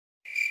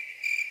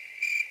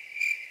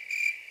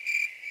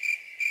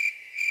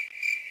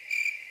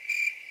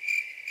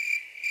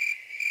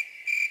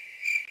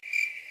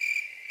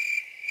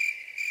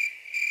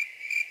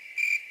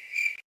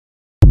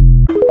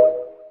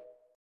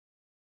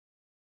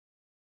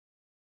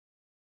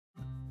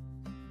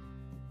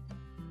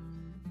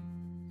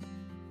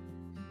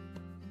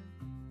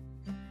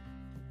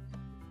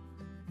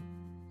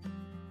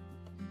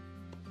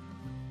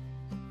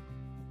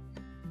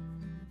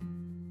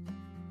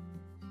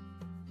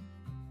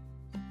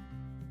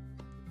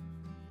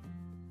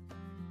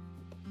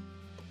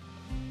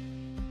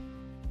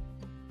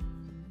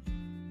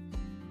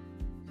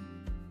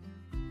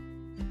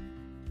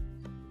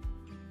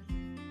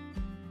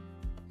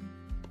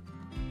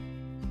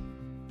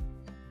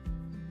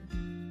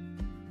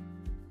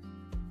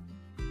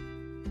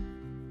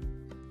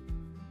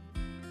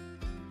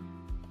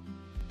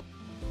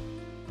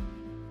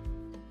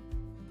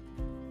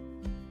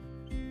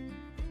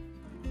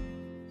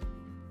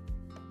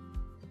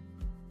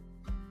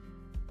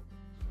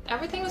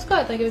everything was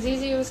good. Like, it was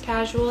easy, it was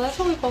casual. That's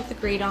what we both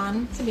agreed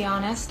on, to be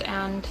honest,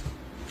 and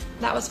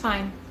that was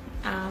fine.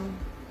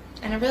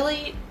 And it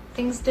really,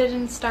 things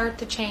didn't start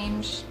to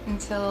change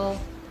until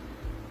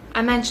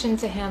I mentioned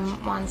to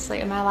him once,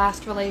 like, my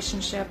last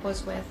relationship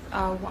was with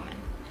a woman.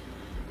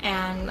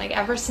 And, like,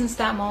 ever since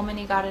that moment,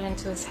 he got it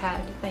into his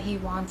head that he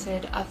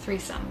wanted a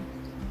threesome.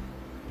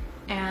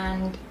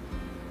 And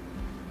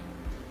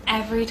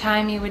every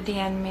time he would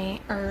DM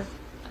me, or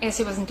I guess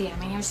he wasn't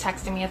DMing, he was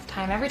texting me at the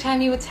time. Every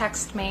time he would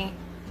text me,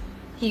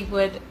 he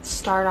would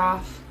start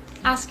off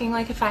asking,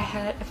 like, if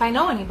I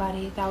know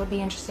anybody that would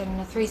be interested in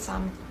a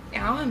threesome. You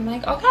know, I'm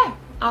like, okay,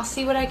 I'll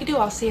see what I can do.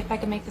 I'll see if I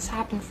can make this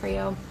happen for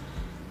you.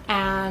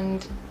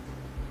 And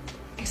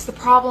I guess the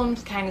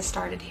problems kind of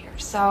started here.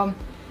 So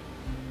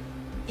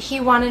he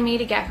wanted me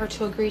to get her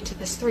to agree to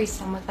this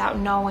threesome without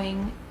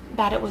knowing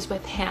that it was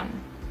with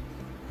him.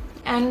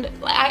 And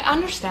I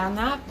understand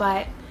that,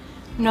 but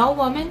no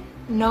woman,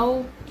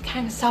 no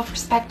kind of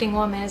self-respecting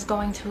woman is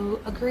going to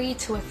agree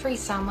to a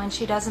threesome when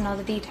she doesn't know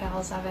the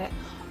details of it,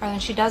 or when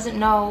she doesn't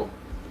know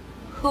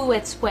who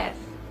it's with.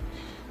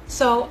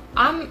 So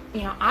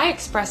I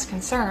expressed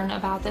concern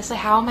about this. Like,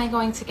 how am I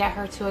going to get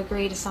her to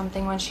agree to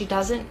something when she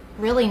doesn't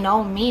really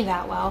know me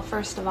that well?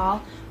 First of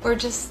all, we're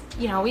just,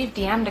 we've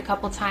DM'd a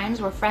couple times,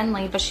 we're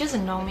friendly, but she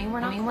doesn't know me. We're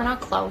not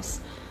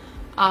close,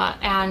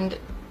 and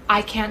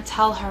I can't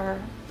tell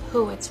her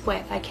who it's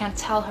with. I can't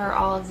tell her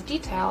all of the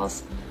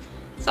details.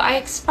 So I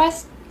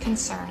expressed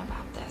concern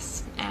about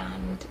this,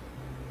 and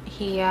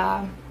he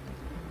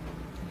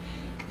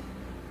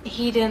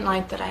didn't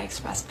like that I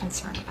expressed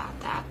concern about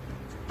that.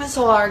 This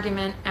whole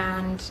argument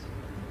and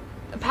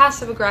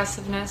passive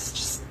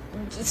aggressiveness,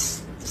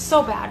 just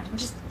so bad,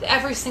 just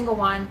every single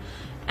one.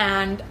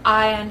 And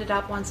I ended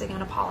up once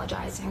again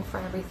apologizing for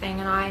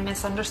everything, and I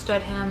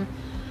misunderstood him.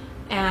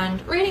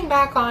 And reading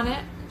back on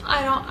it,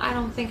 I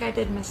don't think I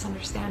did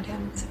misunderstand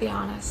him, to be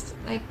honest.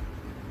 Like,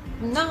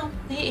 no,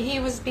 he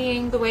was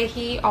being the way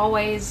he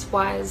always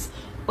was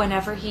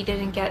whenever he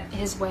didn't get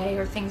his way,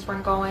 or things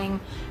weren't going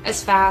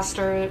as fast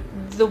or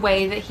the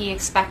way that he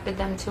expected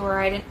them to, or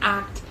I didn't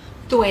act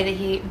the way that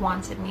he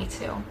wanted me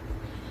to.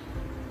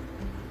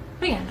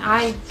 But again,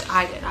 I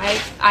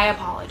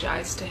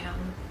apologized to him.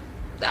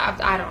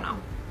 I don't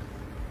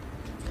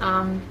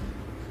know.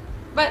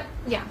 But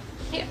yeah,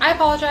 I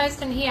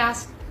apologized, and he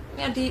asked,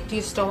 do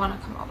you still want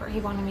to come over? He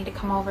wanted me to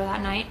come over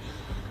that night.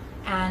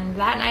 And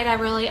that night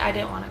I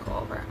didn't want to go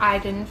over. I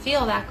didn't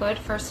feel that good,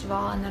 first of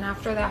all, and then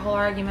after that whole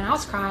argument I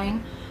was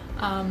crying,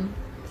 and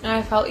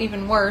I felt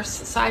even worse,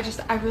 so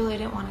I really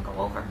didn't want to go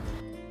over.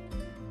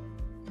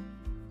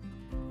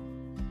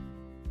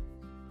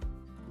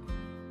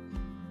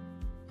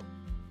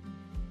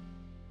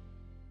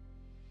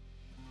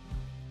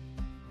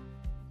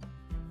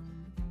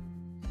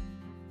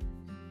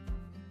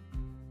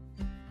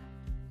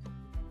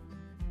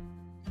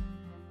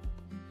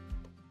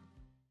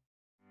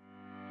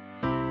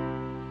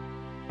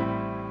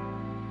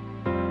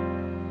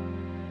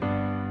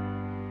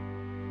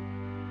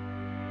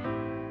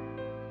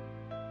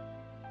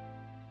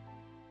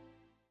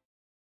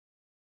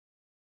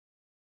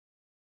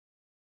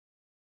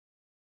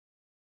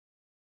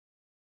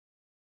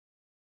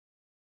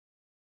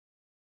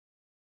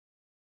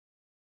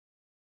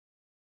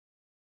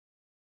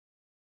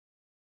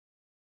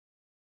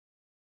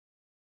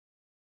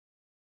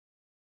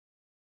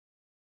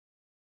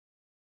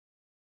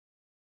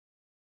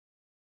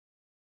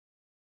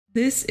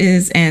 This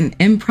is an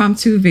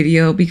impromptu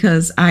video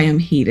because I am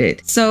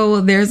heated. So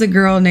there's a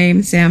girl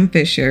named Sam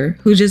Fisher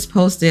who just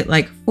posted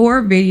like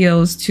 4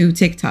 videos to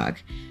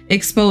TikTok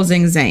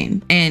exposing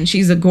Zayn. And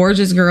she's a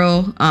gorgeous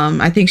girl.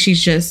 I think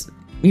she's just,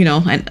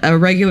 a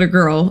regular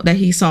girl that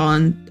he saw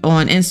on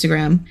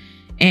Instagram.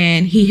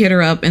 And he hit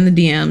her up in the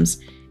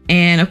DMs.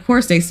 And of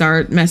course they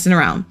start messing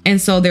around. And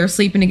so they're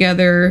sleeping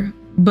together.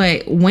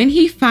 But when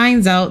he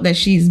finds out that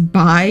she's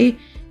bi,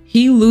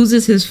 he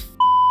loses his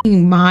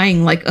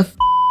mind like a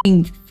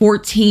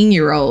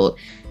 14-year-old.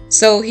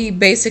 So he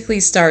basically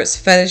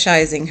starts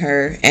fetishizing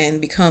her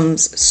and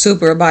becomes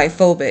super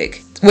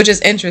biphobic, which is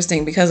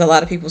interesting because a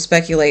lot of people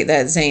speculate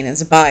that Zayn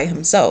is bi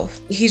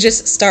himself. He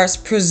just starts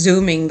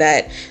presuming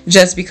that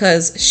just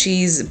because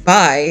she's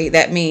bi,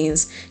 that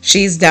means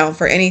she's down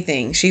for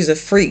anything. She's a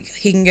freak.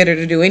 He can get her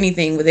to do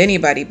anything with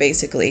anybody,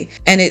 basically.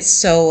 And it's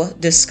so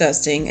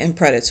disgusting and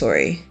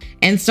predatory.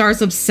 And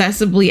starts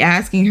obsessively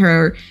asking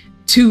her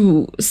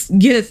to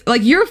get,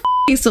 like, you're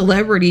a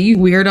celebrity, you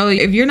weirdo.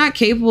 If you're not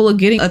capable of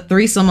getting a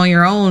threesome on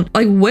your own,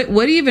 like,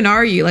 what even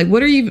are you? Like,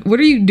 what are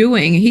you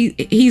doing?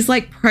 He's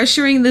like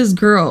pressuring this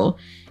girl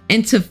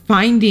into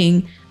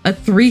finding a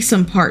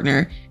threesome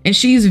partner, and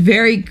she's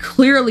very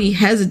clearly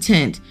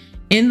hesitant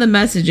in the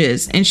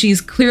messages, and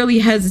she's clearly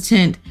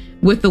hesitant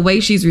with the way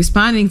she's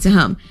responding to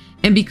him.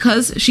 And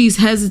because she's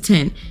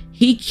hesitant,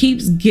 he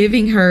keeps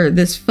giving her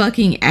this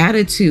fucking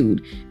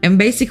attitude and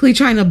basically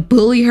trying to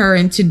bully her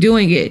into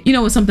doing it. You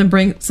know, when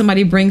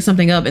somebody brings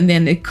something up and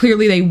then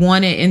clearly they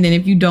want it, and then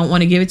if you don't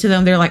want to give it to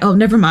them, they're like, oh,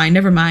 never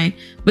mind.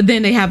 But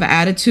then they have an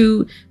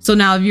attitude. So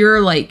now if you're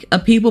like a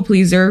people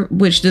pleaser,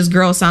 which this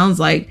girl sounds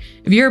like,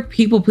 if you're a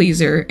people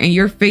pleaser and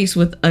you're faced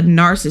with a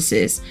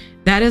narcissist,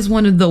 that is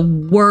one of the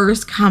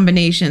worst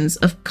combinations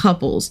of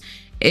couples.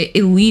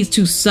 It leads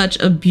to such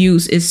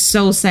abuse. It's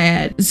so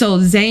sad. So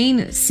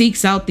Zayn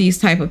seeks out these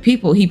type of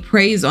people. He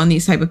preys on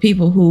these type of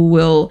people who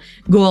will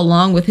go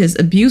along with his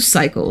abuse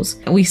cycles.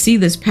 And we see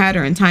this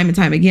pattern time and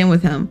time again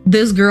with him.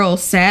 This girl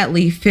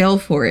sadly fell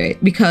for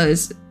it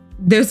because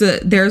there's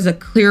a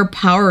clear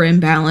power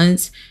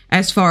imbalance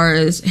as far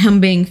as him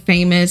being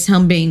famous,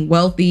 him being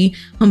wealthy,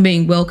 him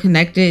being well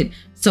connected.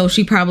 So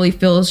she probably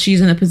feels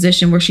she's in a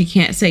position where she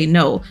can't say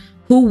no.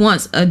 Who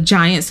wants a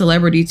giant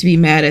celebrity to be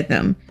mad at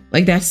them?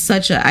 Like, that's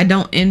I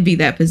don't envy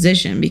that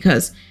position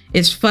because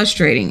it's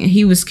frustrating. And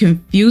he was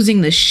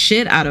confusing the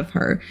shit out of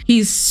her.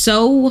 He's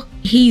so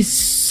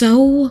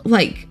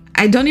like,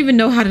 I don't even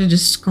know how to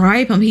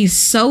describe him. He's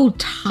so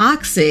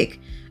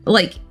toxic.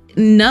 Like,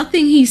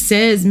 nothing he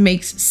says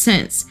makes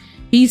sense.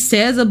 He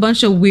says a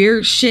bunch of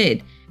weird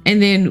shit.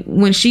 And then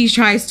when she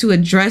tries to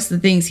address the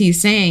things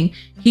he's saying,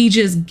 he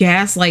just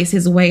gaslights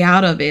his way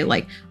out of it.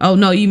 Like, oh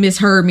no, you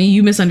misheard me.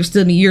 You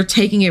misunderstood me. You're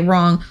taking it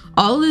wrong.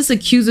 All of this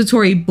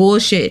accusatory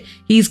bullshit.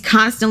 He's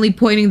constantly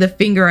pointing the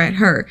finger at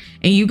her.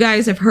 And you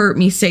guys have heard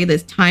me say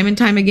this time and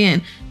time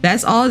again.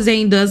 That's all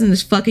Zayn does in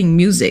this fucking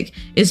music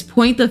is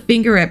point the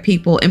finger at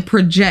people and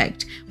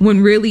project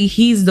when really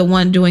he's the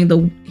one doing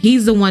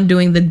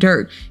the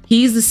dirt.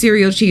 He's the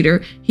serial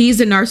cheater. He's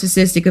the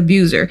narcissistic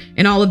abuser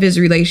in all of his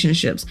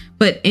relationships.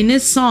 But in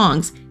his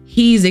songs,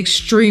 he's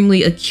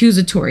extremely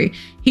accusatory.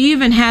 He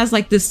even has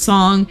like this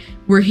song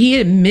where he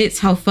admits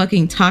how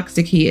fucking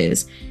toxic he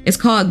is. It's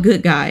called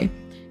Good Guy.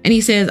 And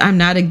he says, I'm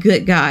not a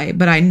good guy,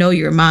 but I know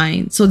you're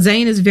mine. So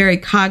Zayn is very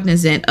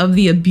cognizant of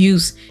the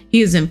abuse he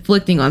is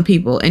inflicting on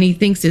people. And he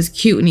thinks it's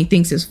cute and he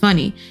thinks it's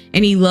funny.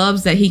 And he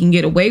loves that he can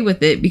get away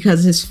with it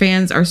because his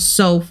fans are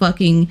so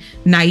fucking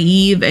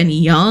naive and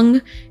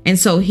young. And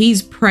so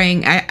he's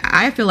preying.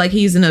 I feel like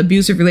he's in an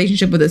abusive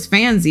relationship with his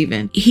fans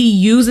even. He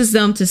uses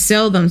them to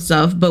sell them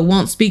stuff, but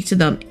won't speak to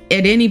them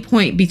at any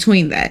point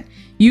between that.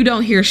 You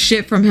don't hear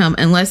shit from him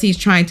unless he's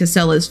trying to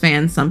sell his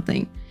fans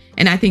something.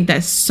 And I think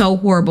that's so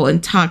horrible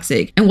and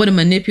toxic, and what a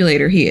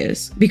manipulator he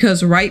is.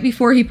 Because right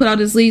before he put out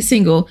his lead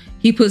single,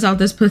 he puts out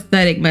this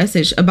pathetic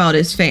message about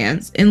his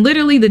fans. And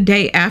literally the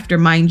day after,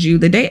 mind you,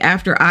 the day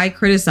after I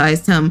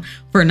criticized him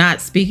for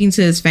not speaking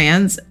to his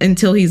fans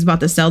until he's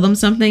about to sell them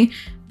something,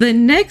 the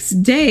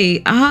next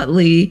day,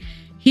 oddly,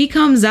 he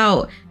comes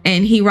out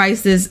and he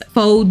writes this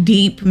faux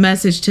deep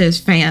message to his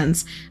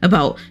fans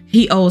about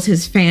he owes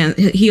his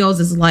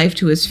life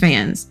to his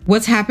fans.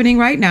 What's happening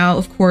right now,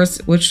 of course,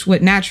 which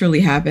would naturally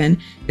happen,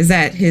 is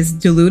that his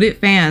deluded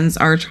fans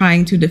are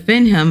trying to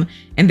defend him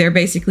and they're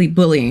basically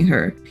bullying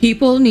her.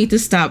 People need to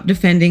stop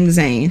defending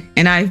Zayn.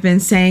 And I've been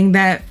saying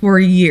that for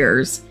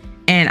years.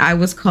 And I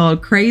was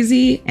called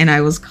crazy and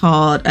I was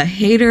called a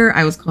hater.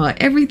 I was called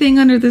everything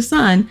under the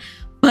sun,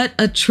 but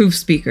a truth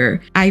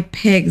speaker. I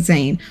peg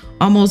Zayn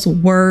almost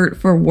word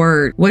for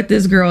word what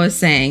this girl is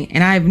saying,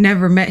 and I've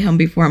never met him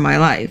before in my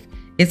life.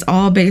 It's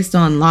all based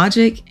on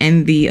logic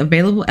and the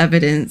available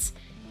evidence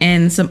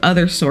and some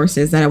other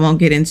sources that I won't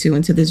get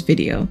into this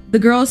video. The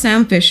girl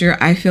Sam Fisher,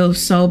 I feel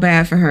so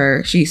bad for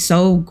her. She's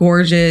so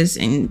gorgeous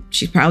and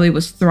she probably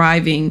was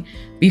thriving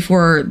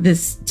before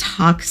this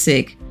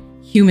toxic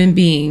human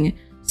being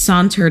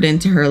sauntered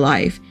into her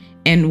life.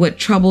 And what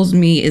troubles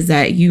me is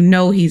that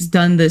he's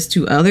done this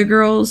to other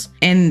girls,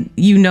 and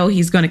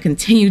he's going to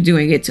continue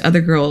doing it to other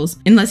girls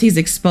unless he's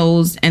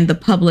exposed and the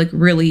public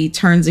really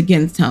turns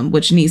against him,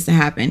 which needs to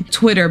happen.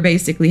 Twitter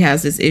basically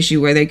has this issue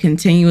where they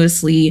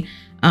continuously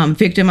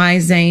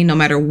victimize Zayn no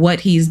matter what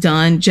he's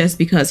done just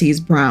because he's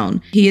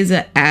brown. He is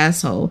an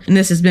asshole, and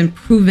this has been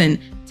proven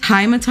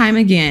time and time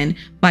again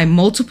by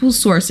multiple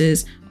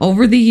sources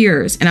over the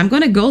years. And I'm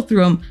going to go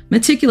through them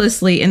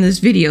meticulously in this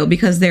video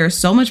because there's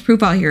so much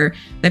proof out here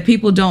that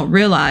people don't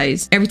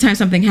realize. Every time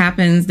something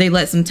happens, they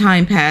let some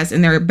time pass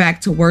and they're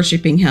back to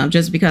worshiping him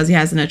just because he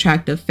has an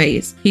attractive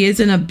face. He is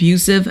an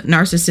abusive,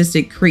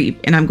 narcissistic creep,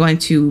 and I'm going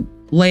to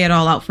lay it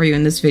all out for you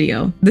in this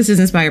video. This is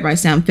inspired by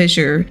Sam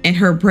Fisher and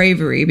her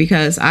bravery,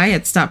 because I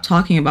had stopped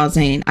talking about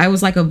Zayn. I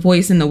was like a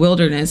voice in the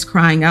wilderness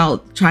crying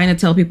out, trying to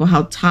tell people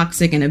how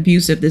toxic and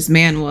abusive this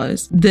man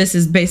was. This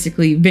is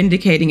basically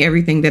vindicating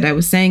everything that I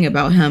was saying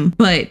about him,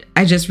 but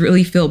I just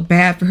really feel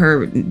bad for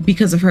her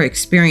because of her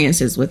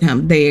experiences with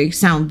him. They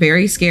sound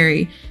very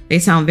scary. They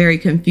sound very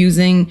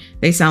confusing.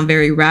 They sound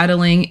very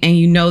rattling, and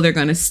they're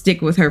going to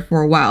stick with her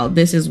for a while.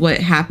 This is what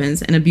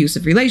happens in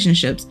abusive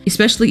relationships,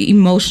 especially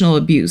emotional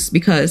abuse,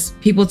 because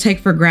people take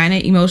for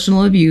granted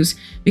emotional abuse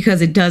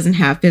because it doesn't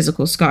have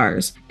physical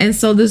scars. And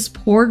so this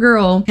poor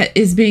girl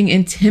is being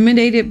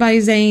intimidated by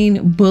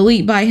Zayn,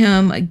 bullied by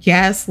him,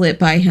 gaslit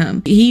by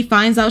him. He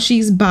finds out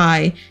she's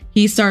bi.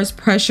 He starts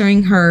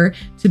pressuring her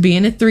to be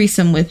in a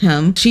threesome with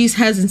him. She's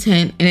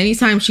hesitant, and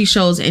anytime she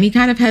shows any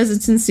kind of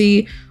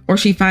hesitancy, or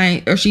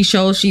she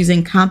shows she's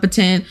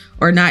incompetent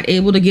or not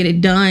able to get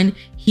it done,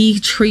 he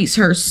treats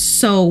her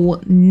so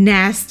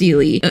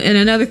nastily. And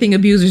another thing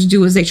abusers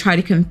do is they try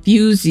to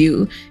confuse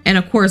you and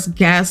of course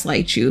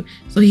gaslight you.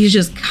 So he's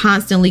just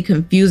constantly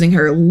confusing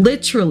her,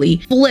 literally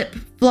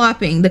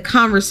flip-flopping the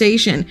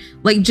conversation,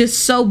 like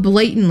just so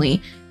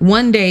blatantly.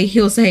 One day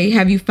he'll say,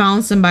 have you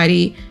found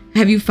somebody?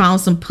 Have you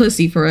found some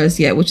pussy for us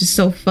yet? Which is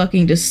so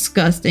fucking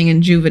disgusting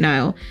and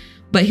juvenile.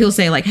 But he'll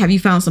say like, have you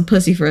found some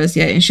pussy for us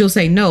yet? And she'll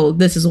say, no,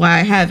 this is why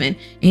I haven't.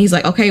 And he's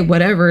like, okay,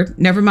 whatever,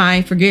 never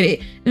mind, forget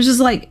it. It's just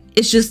like,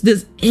 it's just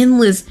this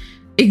endless,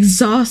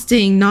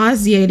 exhausting,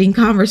 nauseating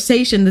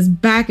conversation, this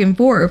back and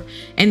forth.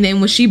 And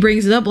then when she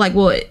brings it up like,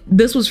 well,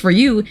 this was for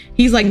you,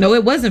 he's like, no,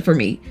 it wasn't for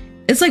me.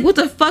 It's like, what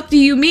the fuck do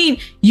you mean?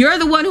 You're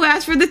the one who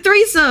asked for the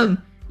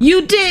threesome.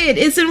 You did.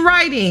 It's in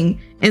writing.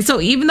 And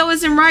so even though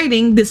it's in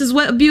writing, this is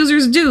what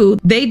abusers do.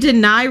 They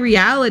deny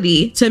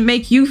reality to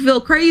make you feel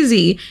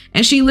crazy.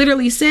 And she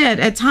literally said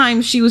at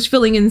times she was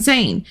feeling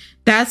insane.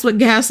 That's what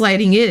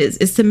gaslighting is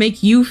to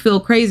make you feel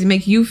crazy,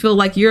 make you feel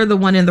like you're the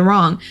one in the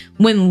wrong,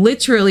 when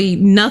literally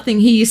nothing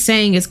he's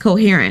saying is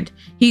coherent.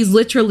 He's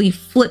literally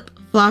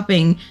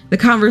flip-flopping the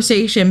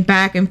conversation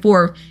back and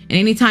forth. And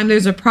anytime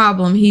there's a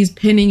problem, he's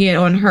pinning it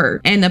on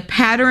her. And a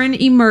pattern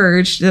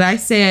emerged that I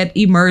said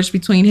emerged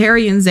between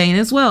Harry and Zayn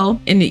as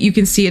well. And you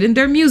can see it in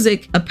their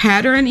music. A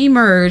pattern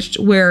emerged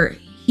where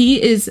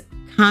he is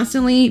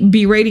constantly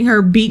berating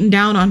her, beating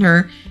down on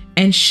her,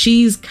 and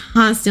she's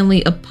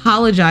constantly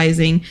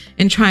apologizing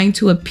and trying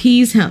to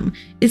appease him.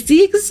 It's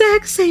the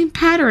exact same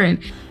pattern.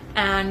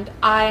 And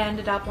I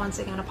ended up once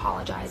again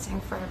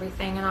apologizing for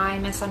everything, and I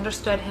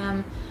misunderstood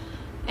him.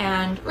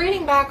 And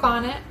reading back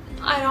on it,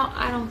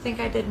 I don't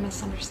think I did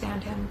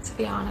misunderstand him, to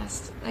be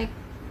honest. Like,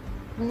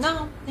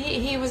 no,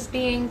 he was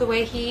being the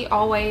way he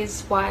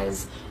always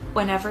was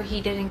whenever he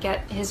didn't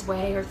get his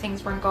way or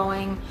things weren't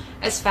going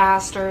as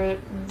fast or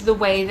the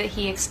way that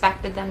he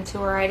expected them to,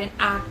 or I didn't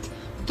act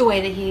the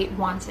way that he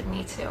wanted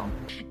me to.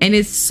 And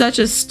it's such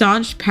a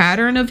staunch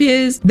pattern of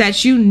his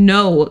that you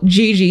know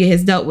Gigi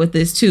has dealt with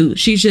this too.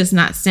 She's just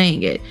not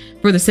saying it.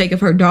 For the sake of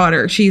her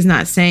daughter, she's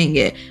not saying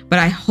it. But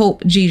I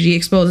hope Gigi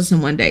exposes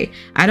him one day.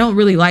 I don't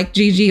really like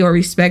Gigi or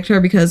respect her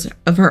because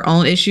of her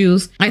own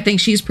issues. I think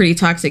she's pretty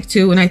toxic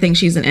too, and I think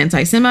she's an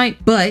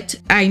anti-Semite. But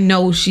I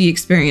know she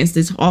experienced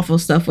this awful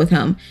stuff with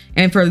him.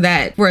 And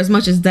for as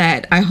much as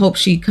that, I hope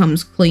she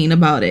comes clean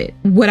about it.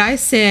 What I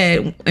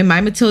said in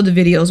my Matilda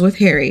videos with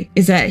Harry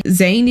is that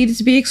Zayn needed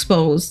to be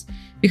exposed,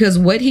 because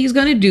what he's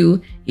going to do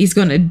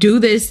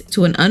this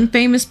to an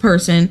unfamous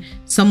person,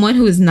 someone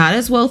who is not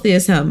as wealthy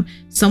as him,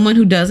 someone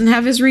who doesn't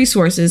have his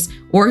resources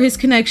or his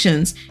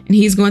connections, and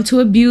he's going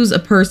to abuse a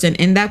person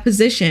in that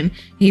position.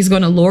 He's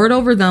going to lord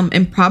over them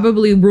and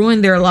probably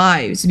ruin their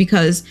lives,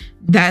 because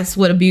that's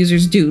what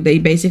abusers do. They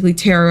basically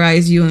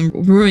terrorize you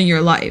and ruin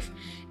your life.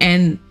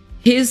 And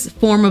his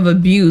form of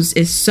abuse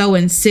is so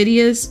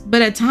insidious,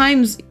 but at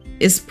times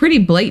it's pretty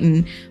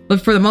blatant.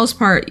 But for the most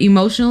part,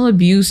 emotional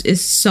abuse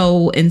is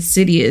so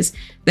insidious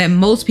that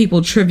most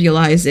people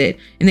trivialize it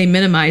and they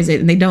minimize it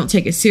and they don't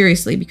take it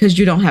seriously because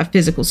you don't have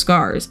physical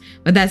scars.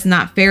 But that's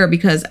not fair,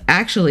 because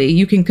actually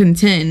you can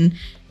contend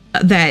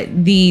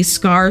that the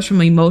scars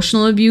from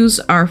emotional abuse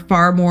are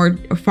far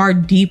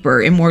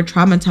deeper and more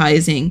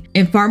traumatizing,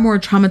 and far more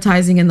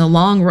traumatizing in the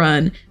long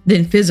run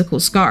than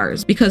physical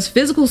scars, because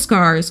physical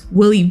scars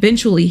will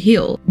eventually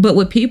heal. But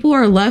what people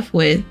are left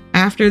with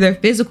after their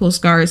physical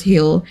scars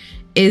heal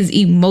is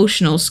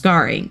emotional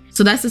scarring.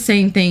 So that's the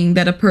same thing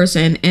that a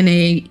person in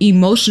a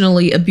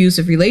emotionally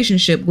abusive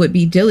relationship would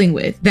be dealing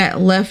with, that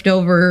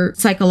leftover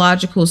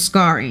psychological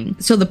scarring.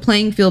 So the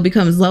playing field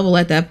becomes level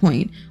at that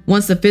point.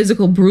 Once the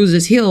physical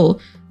bruises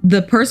heal,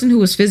 the person who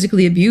was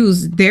physically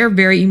abused, they're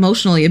very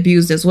emotionally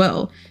abused as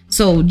well.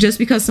 So just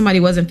because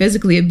somebody wasn't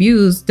physically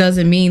abused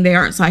doesn't mean they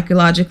aren't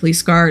psychologically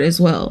scarred as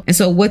well. And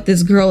so what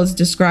this girl is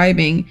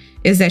describing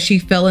is that she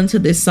fell into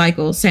this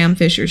cycle. Sam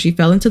Fisher, she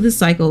fell into this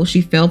cycle.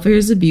 She fell for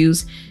his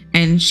abuse,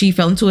 and she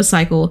fell into a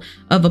cycle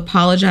of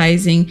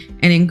apologizing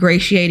and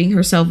ingratiating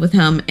herself with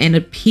him and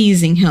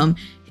appeasing him,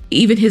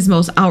 even his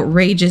most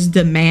outrageous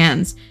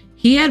demands.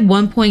 He at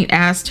one point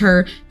asked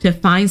her to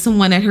find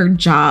someone at her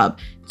job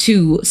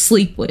to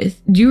sleep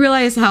with. Do you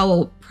realize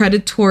how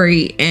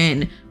predatory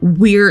and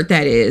weird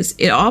that is?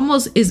 It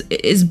almost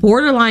is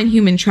borderline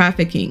human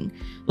trafficking,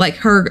 like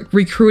her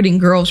recruiting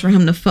girls for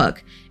him to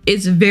fuck.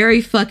 It's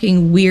very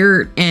fucking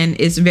weird and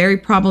it's very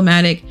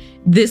problematic.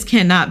 This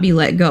cannot be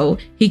let go.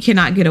 He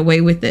cannot get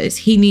away with this.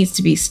 He needs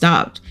to be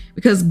stopped,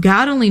 because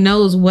God only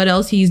knows what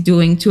else he's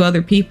doing to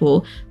other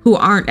people who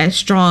aren't as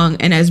strong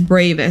and as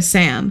brave as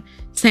Sam.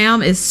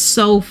 Sam is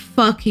so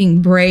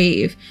fucking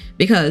brave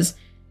because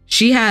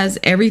she has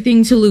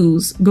everything to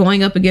lose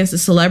going up against a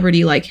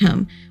celebrity like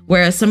him.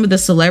 Whereas some of the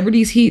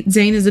celebrities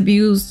Zayn has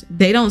abused,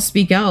 they don't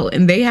speak out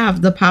and they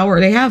have the power.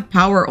 They have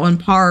power on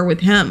par with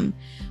him.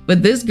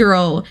 But this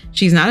girl,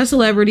 she's not a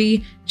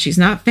celebrity. She's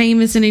not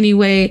famous in any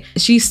way.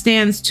 She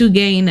stands to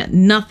gain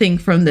nothing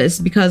from this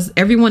because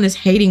everyone is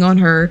hating on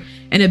her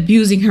and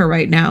abusing her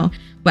right now.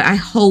 But I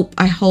hope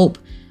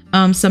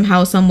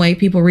somehow, some way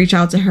people reach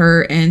out to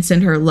her and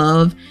send her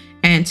love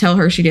and tell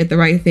her she did the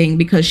right thing,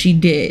 because she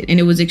did. And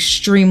it was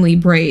extremely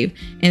brave.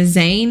 And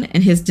Zayn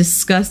and his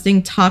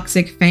disgusting,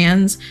 toxic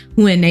fans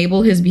who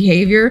enable his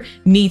behavior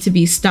need to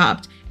be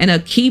stopped. And a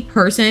key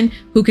person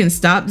who can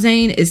stop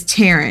Zayn is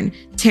Taryn.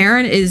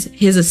 Taryn is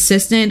his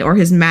assistant or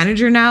his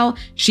manager now.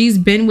 She's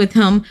been with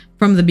him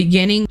from the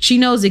beginning. She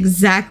knows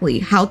exactly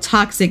how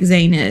toxic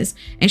Zayn is.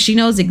 And she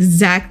knows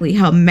exactly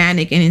how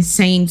manic and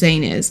insane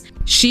Zayn is.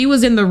 She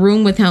was in the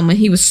room with him when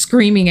he was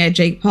screaming at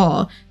Jake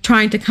Paul,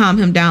 trying to calm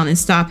him down and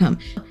stop him.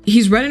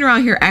 He's running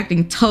around here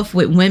acting tough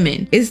with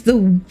women. It's the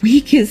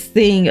weakest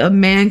thing a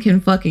man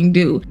can fucking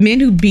do. Men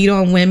who beat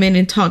on women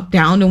and talk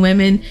down to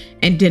women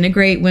and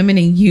denigrate women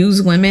and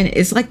use women,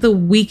 it's like the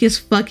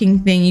weakest fucking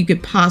thing you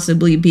could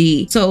possibly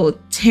be. So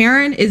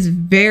Taryn is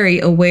very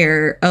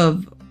aware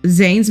of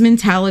Zayn's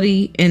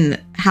mentality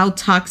and how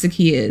toxic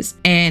he is.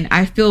 And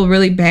I feel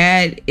really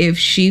bad if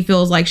she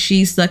feels like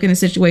she's stuck in a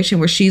situation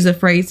where she's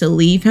afraid to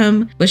leave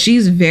him, but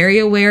she's very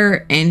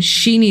aware and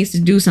she needs to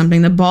do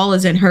something. The ball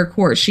is in her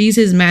court. She's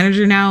his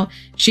manager now.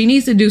 She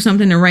needs to do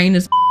something to rein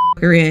this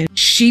in.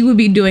 She would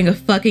be doing a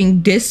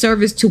fucking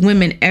disservice to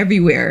women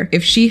everywhere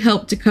if she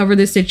helped to cover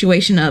this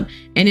situation up,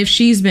 and if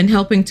she's been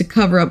helping to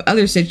cover up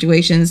other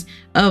situations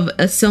of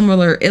a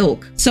similar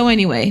ilk. So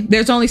anyway,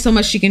 there's only so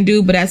much she can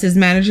do, but as his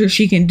manager,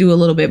 she can do a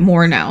little bit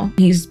more now.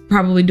 He's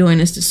probably doing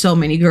this to so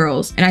many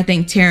girls, and I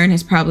think Taryn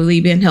has probably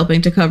been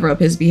helping to cover up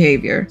his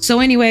behavior. So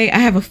anyway, I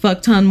have a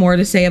fuck ton more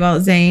to say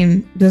about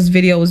Zayn. This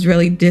video was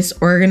really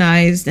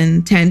disorganized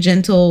and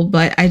tangential,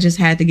 but I just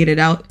had to get it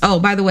out. Oh,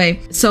 by the way,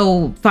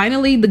 so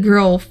finally the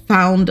girl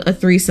found a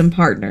threesome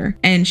partner,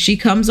 and she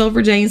comes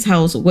over Zayn's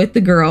house with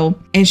the girl,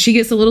 and she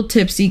gets a little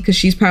tipsy because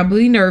she's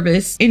probably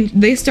nervous, and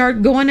they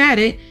start going at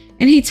it.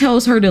 And he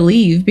tells her to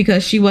leave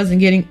because she wasn't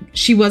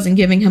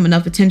giving him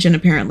enough attention,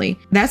 apparently.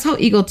 That's how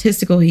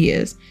egotistical he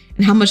is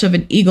and how much of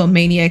an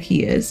egomaniac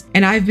he is.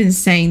 And I've been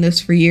saying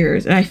this for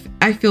years, and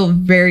I feel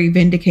very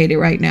vindicated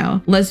right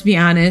now. Let's be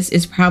honest,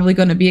 it's probably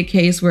going to be a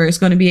case where it's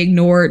going to be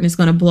ignored and it's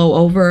going to blow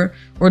over,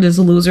 or this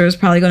loser is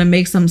probably going to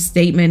make some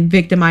statement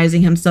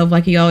victimizing himself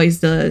like he always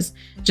does,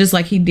 just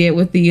like he did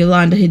with the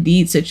Yolanda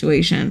Hadid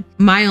situation.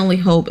 My only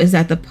hope is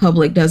that the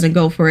public doesn't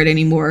go for it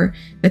anymore,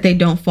 that they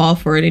don't fall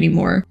for it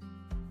anymore.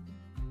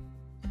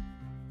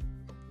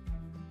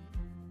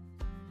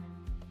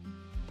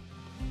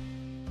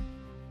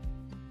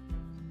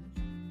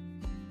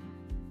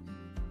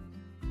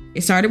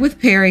 It started with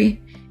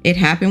Perry. It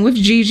happened with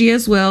Gigi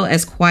as well,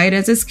 as quiet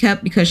as it's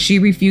kept, because she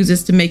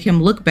refuses to make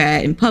him look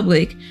bad in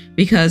public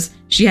because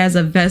she has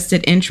a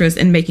vested interest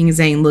in making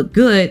Zayn look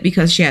good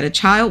because she had a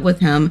child with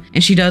him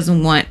and she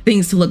doesn't want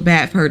things to look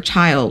bad for her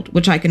child,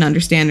 which I can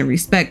understand and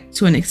respect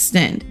to an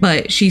extent.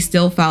 But she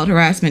still filed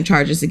harassment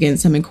charges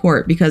against him in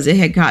court because it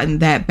had gotten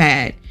that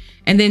bad.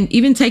 And then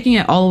even taking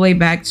it all the way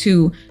back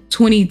to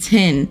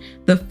 2010,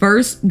 the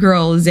first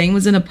girl Zayn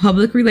was in a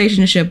public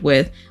relationship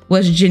with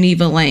was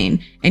Geneva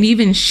Lane. And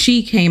even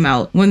she came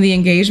out when the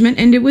engagement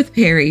ended with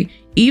Perry.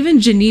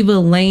 Even Geneva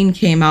Lane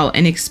came out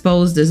and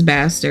exposed this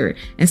bastard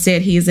and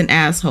said he is an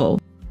asshole.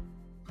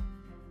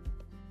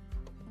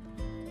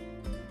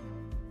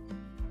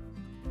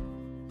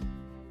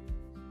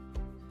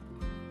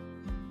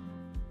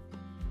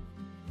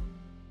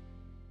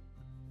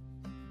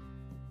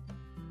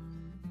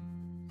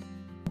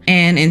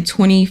 And in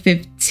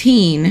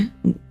 2015,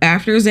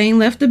 after Zayn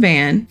left the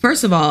band,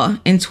 first of all,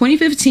 in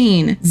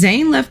 2015,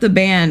 Zayn left the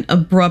band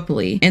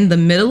abruptly in the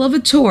middle of a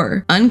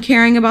tour,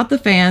 uncaring about the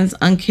fans,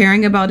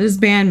 uncaring about his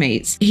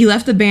bandmates. He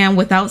left the band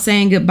without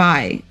saying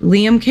goodbye.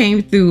 Liam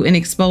came through and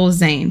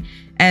exposed Zayn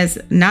as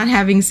not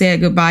having said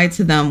goodbye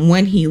to them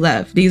when he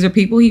left. These are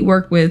people he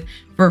worked with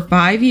for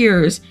 5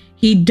 years.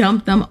 He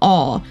dumped them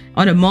all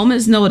on a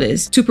moment's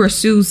notice to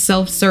pursue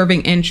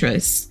self-serving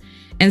interests.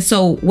 And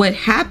so what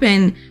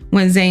happened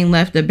when Zayn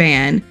left the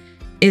band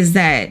is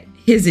that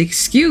his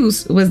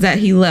excuse was that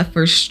he left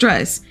for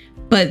stress.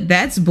 But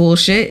that's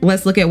bullshit.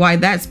 Let's look at why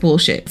that's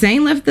bullshit.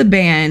 Zayn left the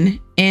band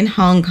in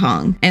Hong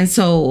Kong. And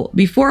so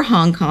before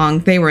Hong Kong,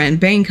 they were in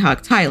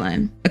Bangkok,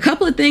 Thailand. A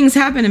couple of things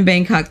happened in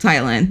Bangkok,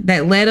 Thailand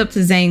that led up to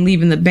Zayn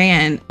leaving the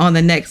band on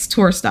the next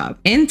tour stop.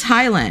 In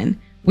Thailand,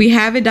 we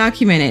have it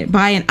documented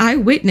by an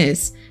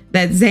eyewitness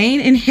that Zayn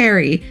and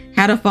Harry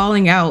had a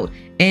falling out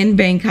in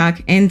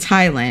Bangkok in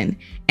Thailand.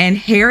 And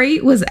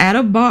Harry was at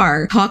a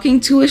bar talking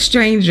to a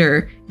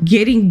stranger,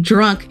 getting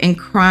drunk and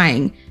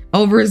crying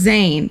over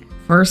Zayn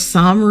for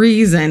some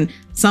reason.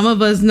 Some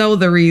of us know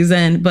the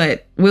reason,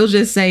 but we'll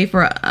just say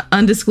for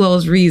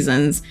undisclosed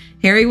reasons.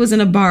 Harry was in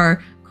a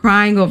bar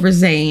crying over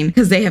Zayn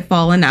because they had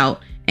fallen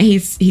out. And he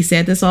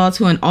said this all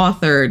to an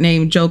author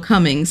named Joe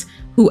Cummings,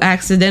 who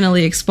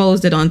accidentally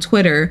exposed it on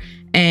Twitter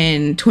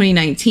in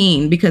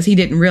 2019 because he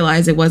didn't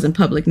realize it wasn't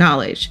public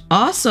knowledge.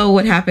 Also,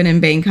 what happened in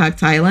Bangkok,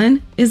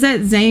 Thailand is that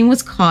Zayn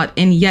was caught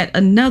in yet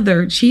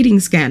another cheating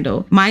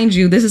scandal. Mind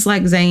you, this is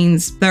like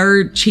Zayn's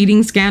third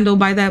cheating scandal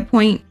by that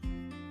point.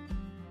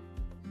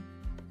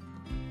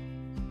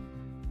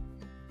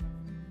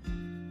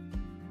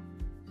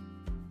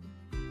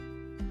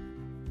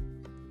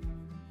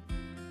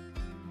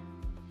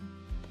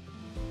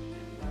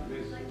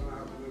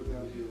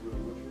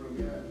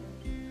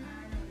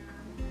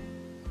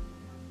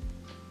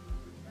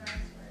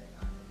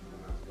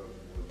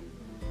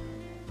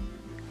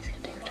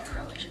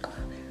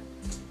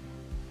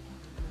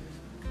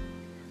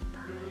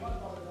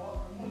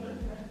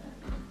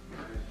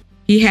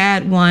 He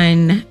had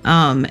one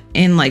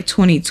in like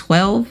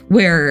 2012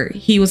 where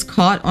he was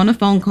caught on a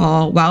phone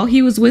call while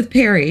he was with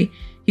Perry.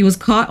 He was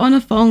caught on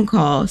a phone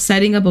call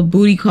setting up a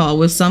booty call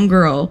with some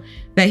girl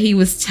that he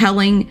was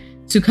telling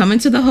to come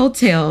into the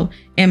hotel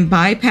and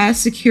bypass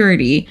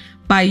security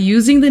by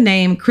using the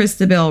name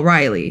Christabel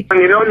Riley.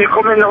 You know when you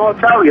come in the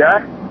hotel,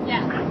 yeah?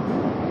 Yeah.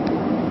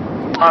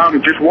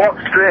 Just walk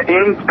straight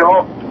in.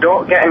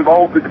 Don't get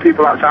involved with the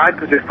people outside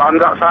because there's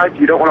fans outside.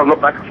 You don't want to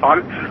look like a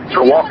fan.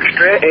 So walk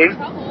straight in.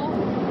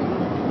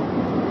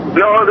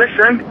 No,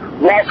 listen.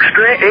 Walk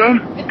straight in.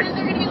 If there's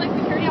going to be like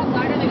security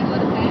outside, are they going to let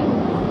us in?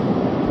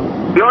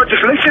 No, just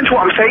listen to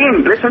what I'm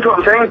saying. Listen to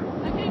what I'm saying.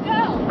 Okay,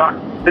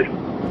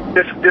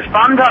 go. There's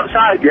fans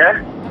outside,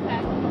 yeah? Okay.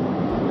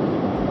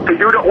 So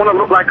you don't want to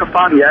look like a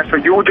fan, yeah? So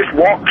you just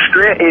walk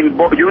straight in,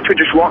 but you two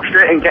just walk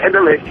straight in, get in the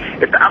lift.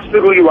 If they ask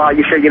you who you are,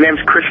 you say your name's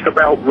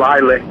Christabel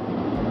Riley.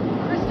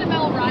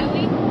 Christabel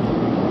Riley?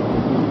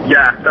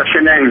 Yeah, that's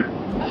your name.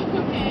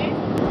 Okay.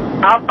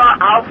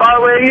 How far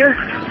away are you?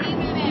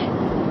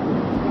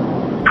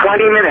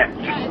 20 minutes.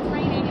 Yeah, it's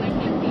raining and I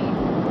can't see.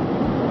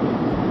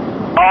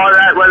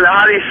 Alright, well,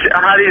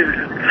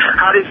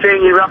 Hadid's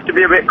saying you have to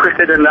be a bit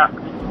quicker than that.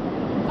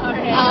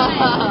 Okay.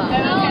 Okay.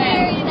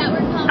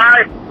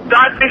 Alright,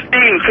 start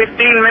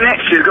 15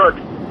 minutes is good.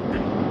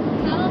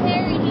 Tell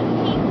Harry he's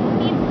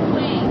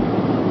away.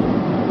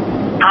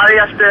 Harry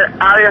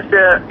has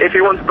to, if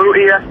he wants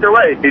booty, he has to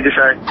wait, did you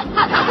say?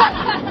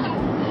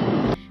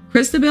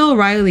 Christabel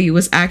Riley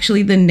was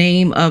actually the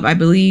name of, I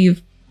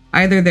believe,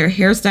 either their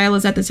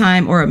hairstylist at the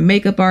time or a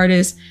makeup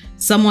artist,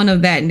 someone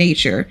of that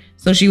nature.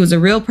 So she was a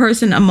real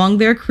person among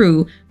their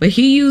crew, but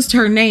he used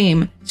her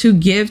name to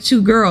give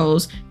to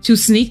girls to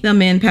sneak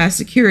them in past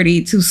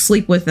security to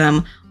sleep with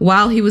them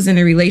while he was in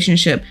a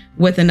relationship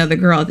with another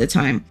girl at the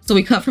time. So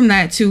we cut from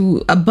that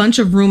to a bunch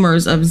of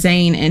rumors of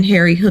Zayn and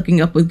Harry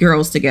hooking up with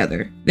girls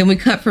together. Then we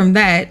cut from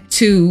that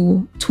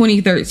to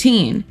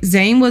 2013.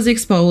 Zayn was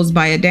exposed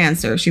by a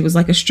dancer. She was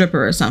like a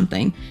stripper or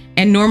something.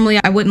 And normally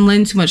I wouldn't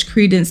lend too much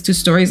credence to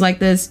stories like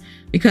this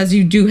because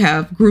you do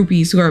have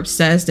groupies who are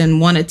obsessed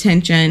and want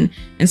attention.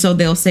 And so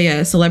they'll say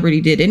a celebrity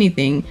did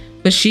anything,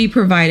 but she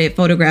provided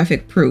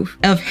photographic proof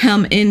of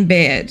him in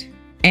bed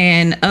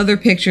and other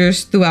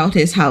pictures throughout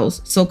his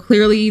house. So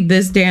clearly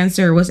this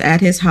dancer was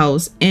at his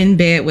house in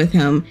bed with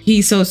him.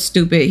 He's so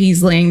stupid.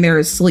 He's laying there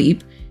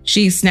asleep.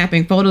 She's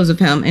snapping photos of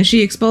him and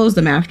she exposed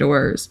them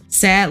afterwards.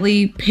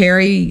 Sadly,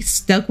 Perry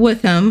stuck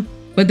with him,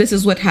 but this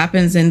is what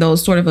happens in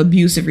those sort of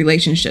abusive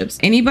relationships.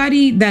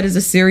 Anybody that is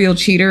a serial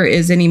cheater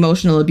is an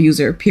emotional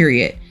abuser,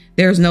 period.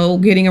 There's no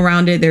getting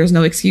around it. There's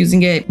no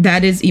excusing it.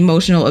 That is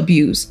emotional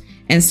abuse.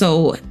 And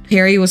so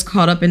Perry was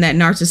caught up in that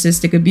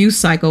narcissistic abuse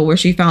cycle where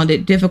she found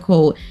it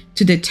difficult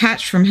to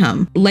detach from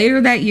him.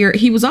 Later that year,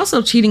 he was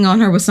also cheating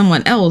on her with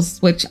someone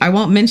else, which I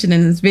won't mention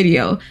in this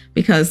video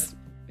because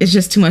it's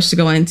just too much to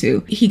go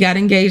into. He got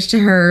engaged to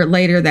her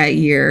later that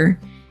year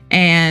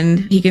and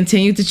he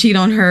continued to cheat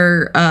on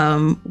her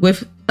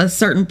with a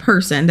certain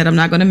person that I'm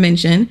not going to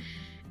mention.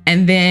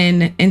 And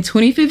then in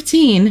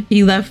 2015,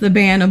 he left the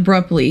band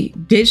abruptly,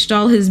 ditched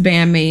all his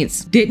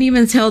bandmates, didn't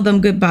even tell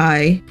them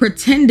goodbye,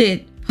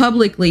 pretended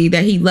publicly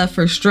that he left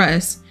for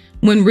stress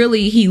when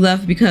really he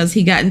left because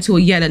he got into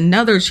yet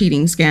another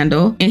cheating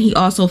scandal, and he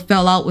also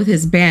fell out with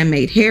his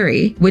bandmate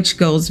Harry, which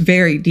goes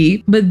very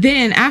deep. But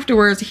then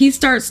afterwards he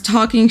starts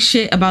talking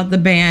shit about the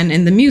band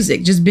and the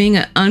music, just being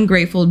an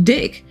ungrateful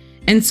dick.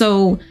 And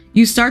so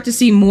you start to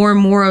see more and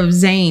more of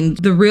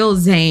Zayn, the real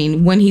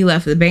Zayn, when he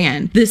left the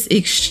band. This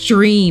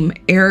extreme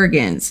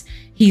arrogance.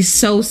 He's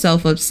so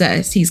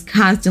self-obsessed. He's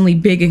constantly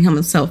bigging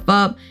himself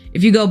up.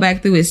 If you go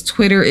back through his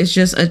Twitter, it's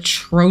just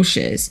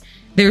atrocious.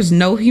 There's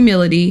no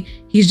humility.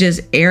 He's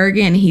just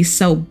arrogant. He's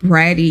so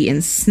bratty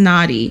and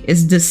snotty.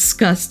 It's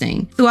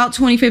disgusting. Throughout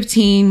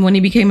 2015, when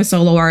he became a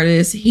solo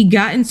artist, he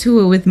got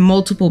into it with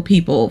multiple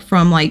people,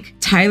 from like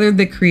Tyler,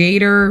 the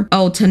creator,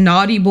 to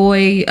Naughty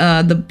Boy,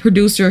 the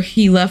producer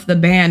he left the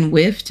band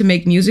with to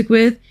make music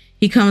with.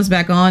 He comes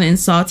back on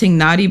insulting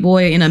Naughty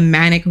Boy in a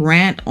manic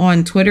rant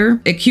on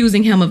Twitter,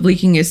 accusing him of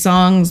leaking his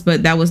songs,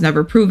 but that was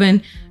never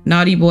proven.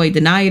 Naughty Boy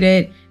denied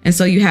it. And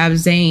so you have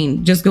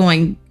Zayn just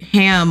going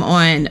ham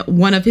on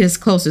one of his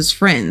closest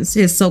friends,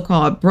 his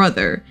so-called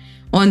brother,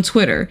 on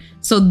Twitter.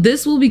 So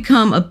this will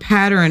become a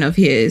pattern of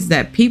his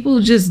that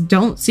people just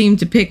don't seem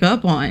to pick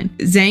up on.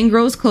 Zayn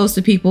grows close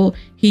to people.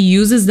 He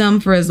uses them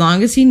for as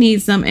long as he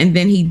needs them, and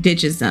then he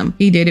ditches them.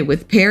 He did it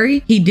with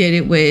Perry. He did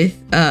it with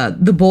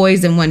the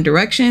boys in One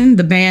Direction,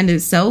 the band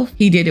itself.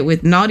 He did it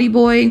with Naughty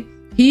Boy.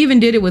 He even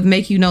did it with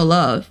Make You Know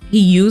Love. He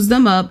used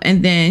them up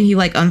and then he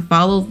like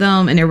unfollowed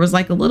them, and there was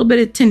like a little bit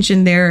of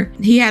tension there.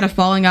 He had a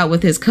falling out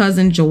with his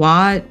cousin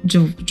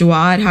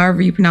Jawad,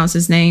 however you pronounce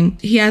his name.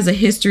 He has a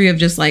history of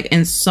just like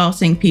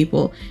insulting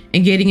people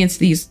and getting into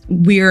these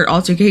weird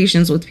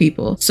altercations with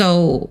people.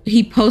 So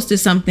he posted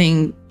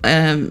something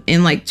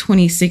in like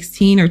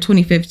 2016 or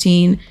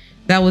 2015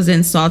 that was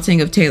insulting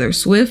of Taylor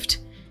Swift,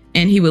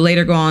 and he would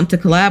later go on to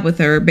collab with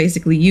her,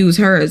 basically use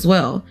her as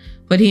well.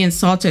 But he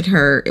insulted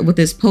her with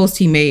this post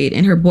he made,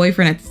 and her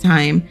boyfriend at the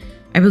time,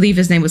 I believe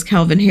his name was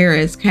Calvin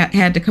Harris,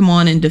 had to come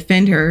on and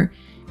defend her,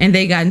 and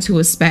they got into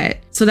a spat.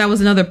 So that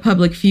was another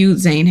public feud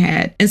Zayn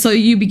had. And so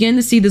you begin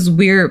to see this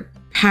weird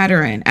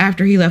pattern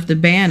after he left the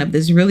band of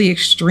this really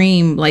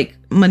extreme, like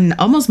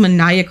almost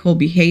maniacal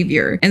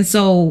behavior. And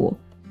so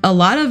a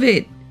lot of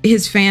it,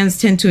 his fans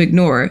tend to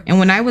ignore. And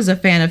when I was a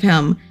fan of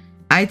him,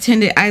 I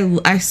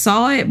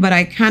saw it, but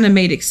I kind of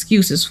made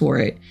excuses for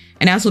it.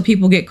 And that's what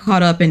people get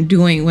caught up in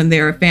doing when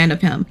they're a fan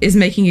of him, is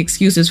making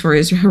excuses for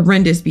his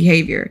horrendous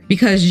behavior,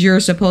 because you're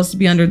supposed to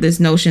be under this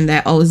notion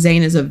that, oh,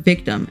 Zayn is a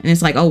victim. And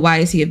it's like, oh, why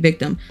is he a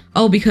victim?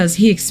 Oh, because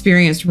he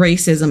experienced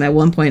racism at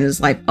one point in his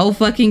life. Oh,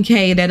 fucking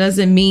K, that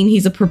doesn't mean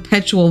he's a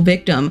perpetual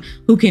victim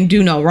who can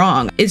do no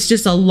wrong. It's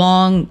just a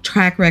long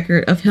track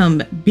record of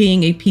him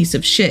being a piece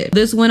of shit.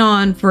 This went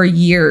on for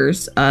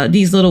years,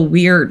 these little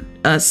weird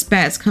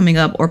spats coming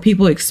up or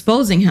people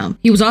exposing him.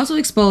 He was also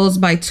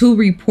exposed by two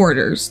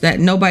reporters that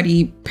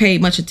nobody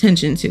paid much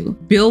attention to.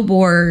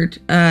 Billboard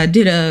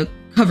did a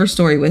cover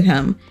story with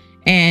him,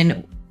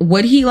 and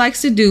what he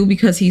likes to do,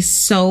 because he's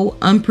so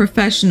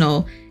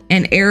unprofessional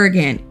and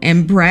arrogant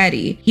and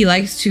bratty, he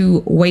likes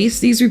to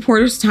waste these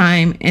reporters'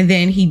 time and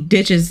then he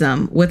ditches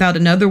them without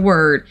another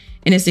word,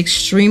 and it's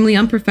extremely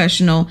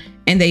unprofessional.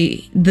 And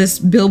this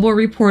Billboard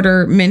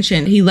reporter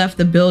mentioned he left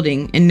the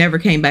building and never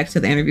came back to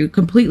the interview,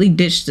 completely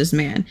ditched this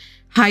man.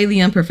 Highly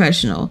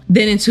unprofessional.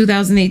 Then in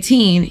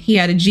 2018, he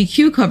had a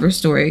GQ cover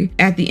story.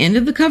 At the end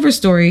of the cover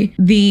story,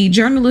 the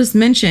journalist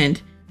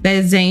mentioned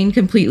that Zayn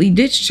completely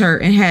ditched her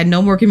and had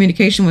no more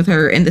communication with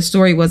her, and the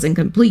story wasn't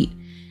complete.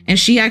 And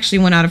she actually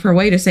went out of her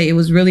way to say it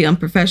was really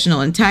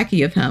unprofessional and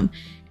tacky of him.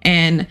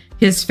 And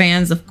his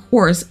fans, of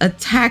course,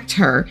 attacked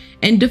her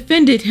and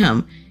defended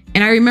him.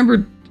 And I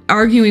remember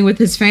arguing with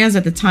his fans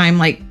at the time,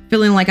 like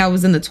feeling like I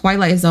was in the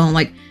Twilight Zone.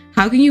 Like,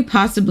 how can you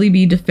possibly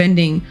be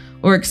defending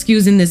or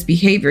excusing this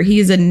behavior? He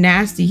is a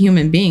nasty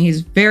human being.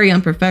 He's very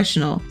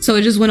unprofessional. So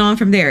it just went on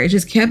from there. It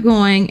just kept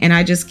going, and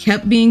I just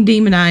kept being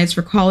demonized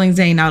for calling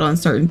Zayn out on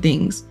certain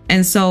things.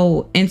 And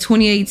so in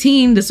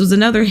 2018, this was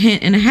another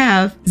hint and a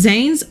half.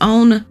 Zayn's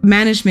own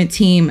management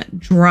team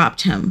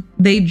dropped him.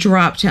 They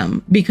dropped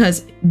him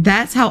because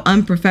that's how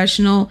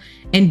unprofessional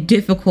and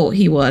difficult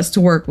he was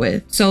to work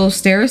with. So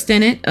Sarah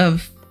Stennett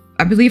of,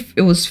 I believe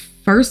it was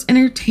First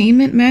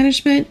Entertainment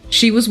Management,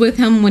 she was with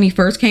him when he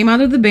first came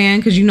out of the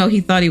band, because you know he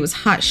thought he was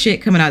hot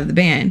shit coming out of the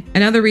band.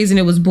 Another reason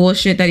it was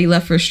bullshit that he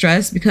left for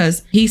stress,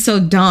 because he's so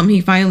dumb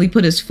he finally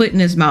put his foot in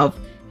his mouth.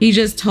 He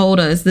just told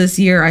us this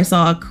year, I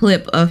saw a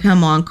clip of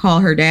him on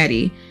Call Her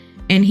Daddy,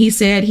 and he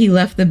said he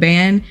left the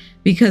band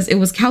because it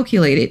was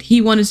calculated.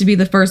 He wanted to be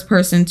the first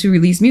person to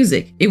release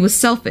music. It was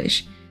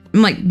selfish.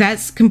 I'm like,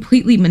 that's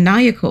completely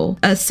maniacal.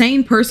 A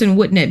sane person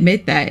wouldn't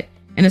admit that.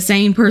 And a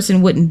sane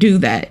person wouldn't do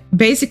that.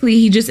 Basically,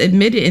 he just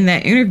admitted in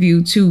that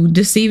interview to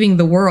deceiving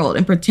the world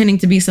and pretending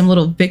to be some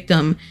little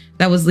victim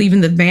that was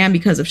leaving the band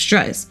because of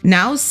stress.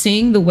 Now,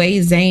 seeing the way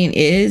Zayn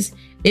is,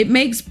 it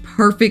makes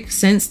perfect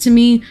sense to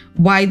me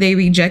why they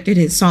rejected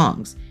his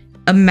songs.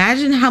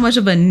 Imagine how much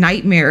of a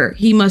nightmare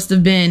he must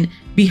have been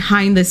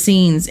behind the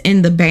scenes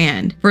in the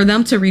band. For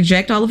them to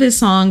reject all of his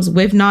songs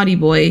with Naughty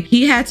Boy,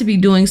 he had to be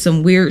doing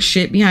some weird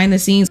shit behind the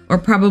scenes, or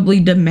probably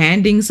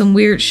demanding some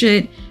weird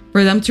shit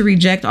for them to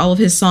reject all of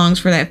his songs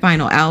for that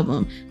final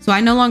album. So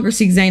I no longer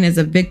see Zayn as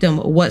a victim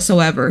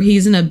whatsoever.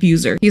 He's an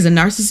abuser. He's a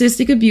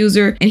narcissistic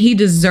abuser, and he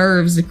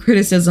deserves the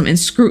criticism and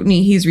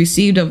scrutiny he's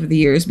received over the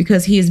years,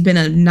 because he has been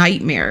a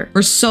nightmare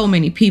for so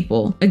many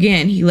people.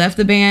 Again, he left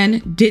the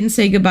band, didn't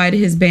say goodbye to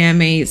his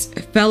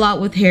bandmates, fell out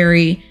with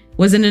Harry,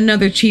 was in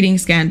another cheating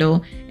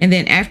scandal, and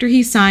then after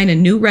he signed a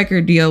new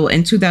record deal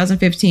in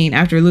 2015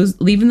 after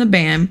leaving the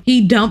band,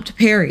 he dumped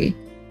Perry.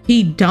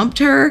 He dumped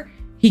her.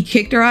 He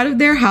kicked her out of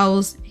their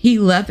house. He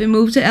left and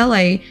moved to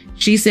LA.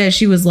 She said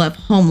she was left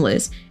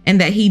homeless and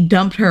that he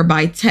dumped her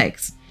by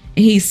text.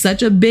 And he's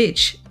such a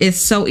bitch.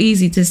 It's so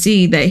easy to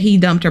see that he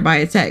dumped her by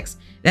a text.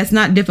 That's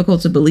not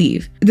difficult to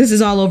believe. This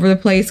is all over the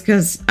place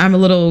because I'm a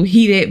little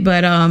heated,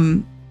 but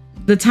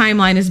the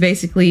timeline is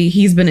basically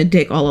he's been a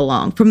dick all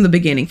along from the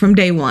beginning, from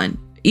day one.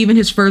 Even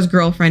his first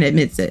girlfriend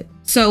admits it.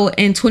 So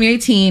in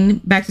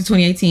 2018, back to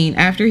 2018,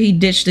 after he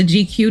ditched the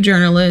GQ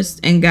journalist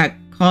and got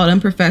called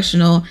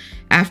unprofessional,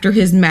 after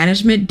his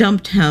management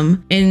dumped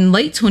him, in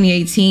late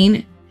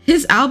 2018,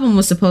 his album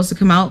was supposed to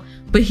come out,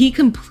 but he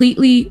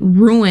completely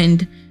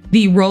ruined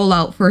the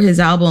rollout for his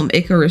album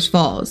Icarus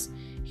Falls.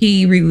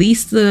 He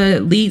released the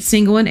lead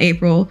single in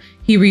April.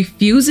 He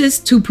refuses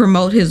to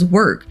promote his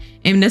work.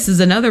 And this is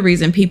another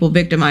reason people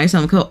victimize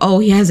him. Oh,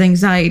 he has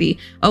anxiety.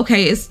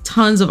 Okay, it's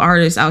tons of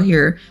artists out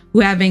here who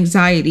have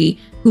anxiety,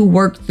 who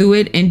work through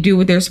it and do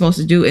what they're supposed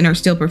to do and are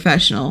still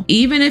professional.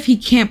 Even if he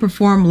can't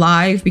perform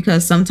live,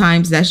 because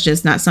sometimes that's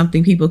just not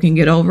something people can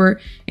get over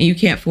and you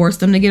can't force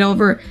them to get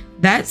over,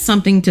 that's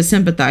something to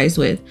sympathize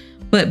with.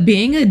 But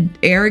being an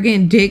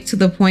arrogant dick to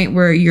the point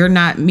where you're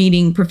not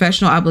meeting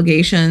professional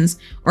obligations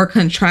or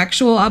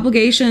contractual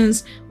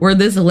obligations, where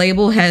this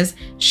label has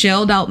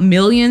shelled out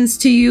millions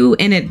to you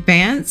in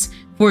advance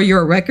for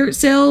your record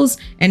sales,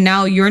 and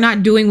now you're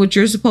not doing what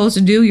you're supposed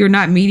to do, you're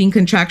not meeting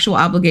contractual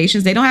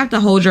obligations. They don't have to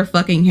hold your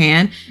fucking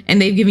hand,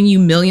 and they've given you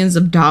millions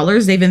of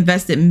dollars. They've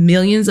invested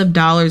millions of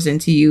dollars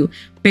into you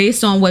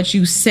based on what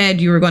you said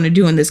you were going to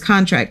do in this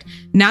contract.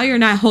 Now you're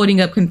not holding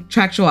up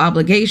contractual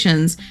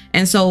obligations,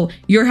 and so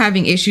you're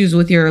having issues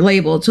with your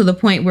label to the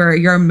point where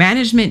your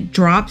management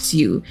drops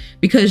you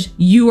because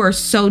you are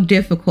so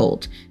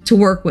difficult to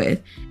work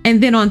with.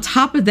 And then on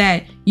top of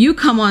that, you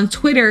come on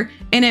Twitter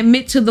and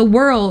admit to the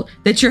world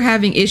that you're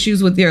having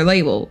issues with your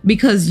label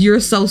because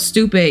you're so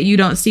stupid you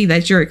don't see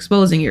that you're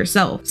exposing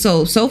yourself.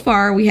 So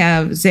far we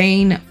have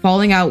Zayn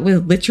falling out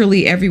with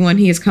literally everyone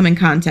he has come in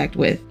contact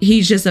with.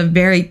 He's just a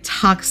very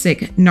toxic,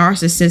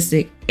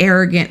 narcissistic,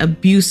 arrogant,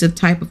 abusive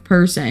type of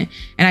person.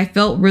 And I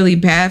felt really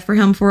bad for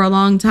him for a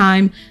long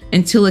time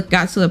until it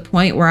got to the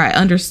point where I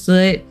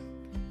understood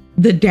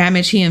the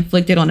damage he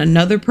inflicted on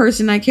another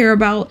person I care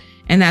about.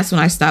 And that's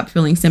when I stopped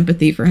feeling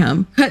sympathy for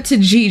him. Cut to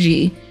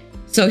Gigi.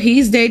 So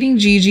he's dating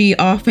Gigi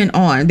off and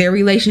on. Their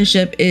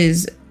relationship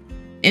is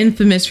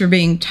infamous for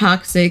being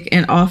toxic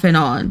and off and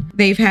on.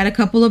 They've had a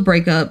couple of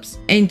breakups.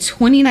 In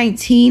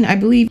 2019, I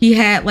believe he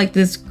had like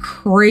this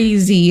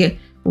crazy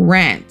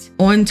rant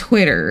on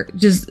Twitter,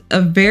 just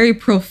a very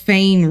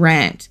profane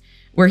rant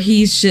where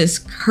he's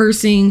just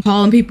cursing,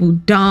 calling people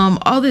dumb,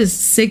 all this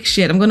sick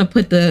shit. I'm gonna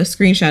put the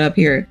screenshot up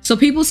here. So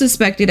people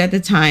suspected at the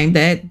time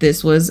that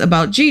this was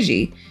about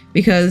Gigi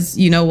because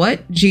you know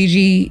what?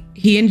 He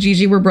and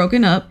Gigi were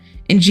broken up,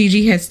 and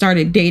Gigi had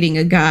started dating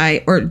a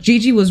guy, or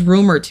Gigi was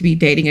rumored to be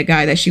dating a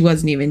guy that she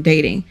wasn't even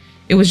dating.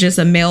 It was just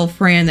a male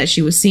friend that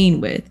she was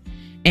seen with.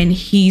 And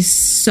he's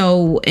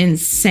so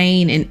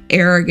insane and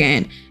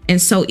arrogant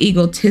and so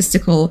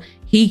egotistical.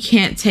 He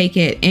can't take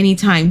it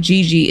anytime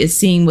Gigi is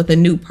seen with a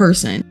new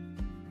person.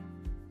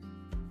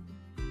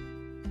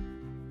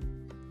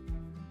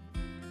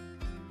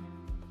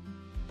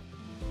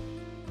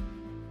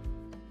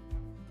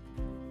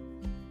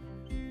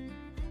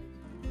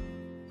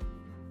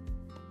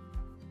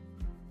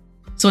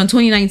 So in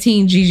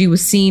 2019, Gigi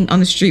was seen on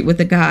the street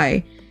with a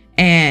guy,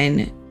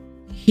 and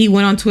he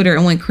went on Twitter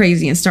and went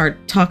crazy and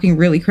started talking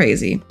really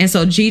crazy. And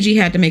so Gigi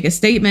had to make a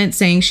statement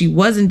saying she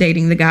wasn't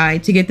dating the guy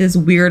to get this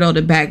weirdo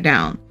to back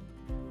down.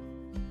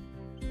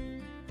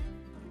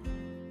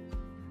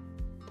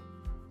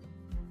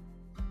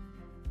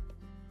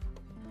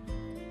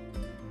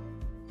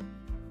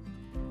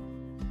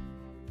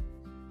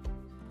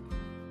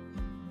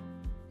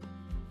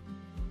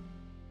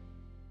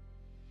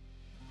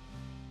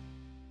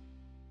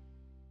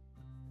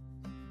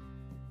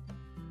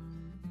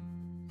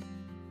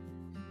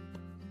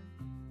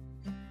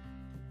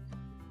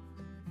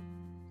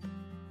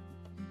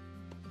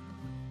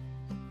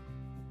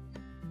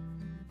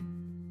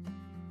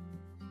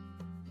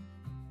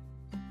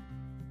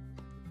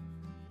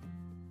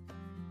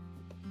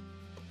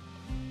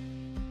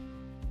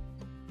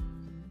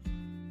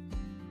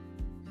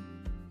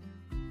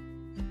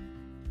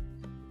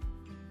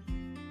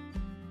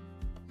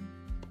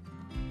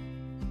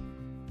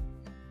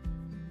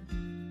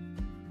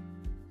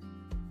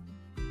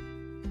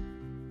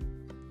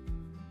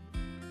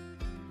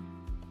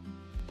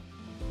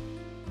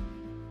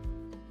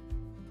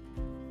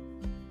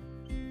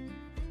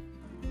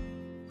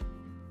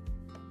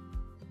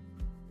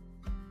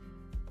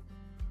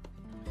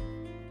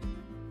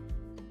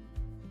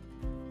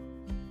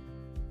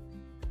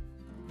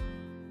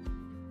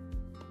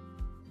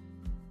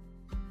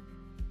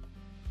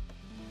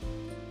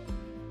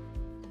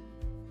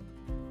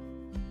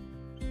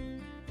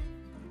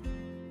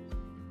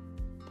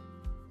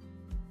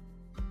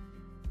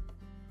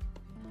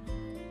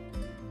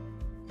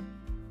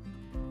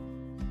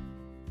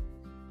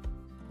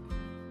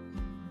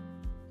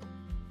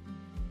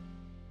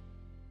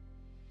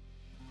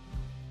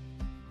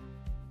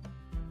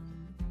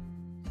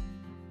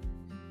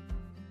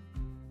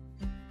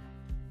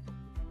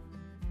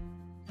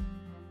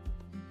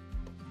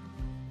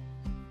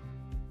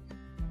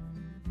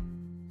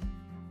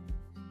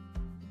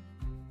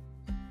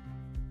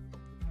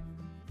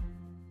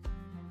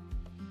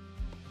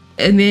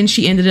 And then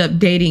she ended up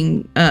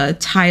dating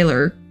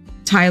Tyler,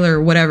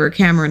 whatever,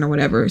 Cameron or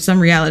whatever, some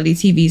reality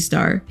TV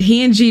star.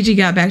 He and Gigi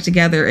got back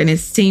together and it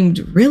seemed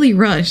really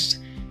rushed.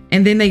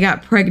 And then they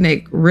got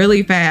pregnant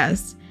really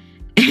fast.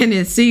 and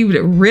it seemed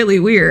really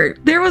weird.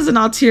 There was an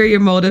ulterior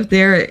motive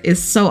there.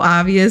 It's so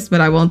obvious,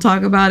 but I won't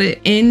talk about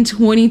it. In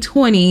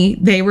 2020,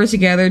 they were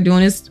together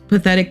doing this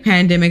pathetic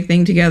pandemic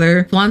thing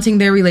together, flaunting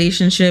their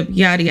relationship,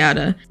 yada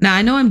yada. Now,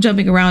 I know I'm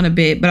jumping around a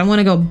bit, but I want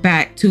to go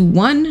back to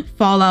one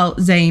fallout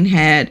Zayn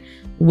had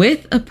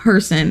with a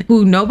person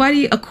who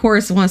nobody, of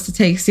course, wants to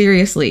take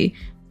seriously.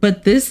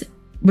 But this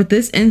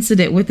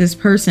incident with this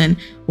person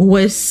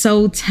was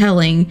so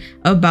telling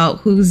about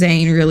who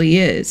Zayn really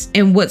is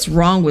and what's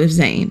wrong with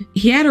Zayn.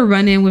 He had a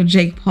run-in with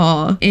Jake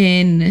Paul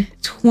in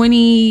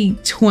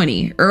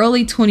 2020,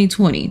 early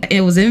 2020.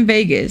 It was in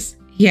Vegas.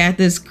 He had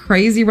this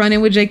crazy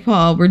run-in with Jake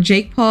Paul where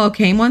Jake Paul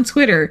came on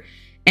Twitter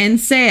and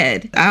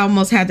said, I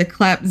almost had to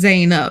clap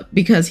Zayn up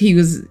because he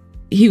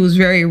was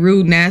very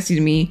rude, nasty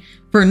to me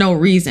for no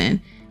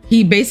reason.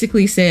 He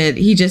basically said,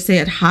 he just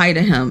said hi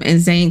to him, and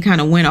Zayn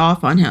kind of went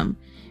off on him.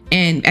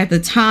 And at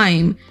the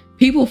time,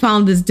 people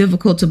found this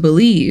difficult to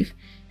believe.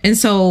 And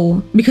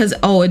so, because,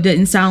 oh, it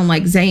didn't sound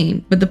like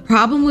Zayn. But the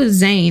problem with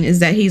Zayn is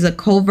that he's a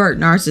covert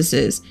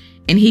narcissist,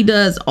 and he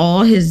does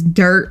all his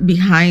dirt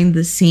behind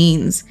the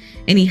scenes,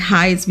 and he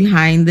hides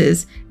behind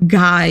this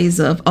guise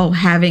of, oh,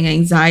 having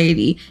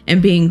anxiety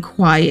and being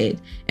quiet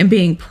and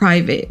being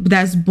private. But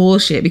that's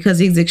bullshit, because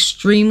he's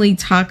extremely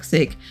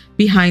toxic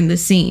behind the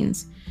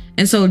scenes.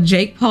 And so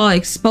Jake Paul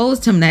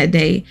exposed him that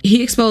day.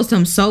 He exposed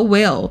him so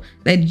well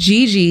that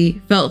Gigi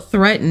felt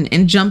threatened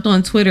and jumped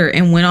on Twitter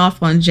and went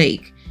off on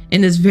Jake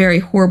in this very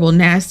horrible,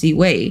 nasty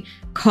way,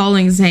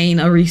 calling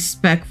Zayn a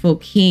respectful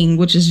king,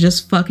 which is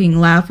just fucking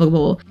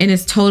laughable. And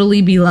it's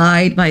totally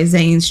belied by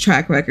Zayn's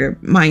track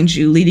record, mind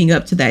you, leading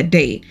up to that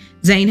date.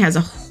 Zayn has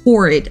a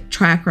horrid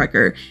track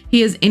record.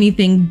 He is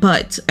anything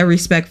but a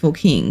respectful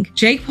king.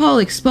 Jake Paul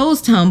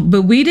exposed him,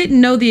 but we didn't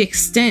know the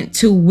extent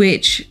to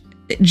which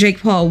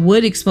Jake Paul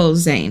would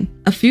expose Zayn.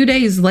 A few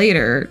days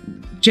later,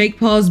 Jake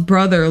Paul's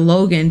brother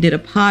Logan did a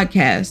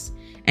podcast,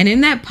 and in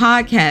that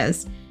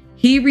podcast,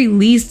 he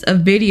released a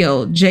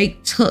video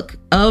Jake took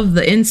of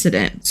the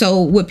incident.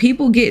 So what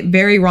people get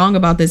very wrong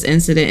about this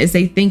incident is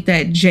they think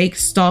that Jake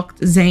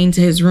stalked Zayn to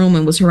his room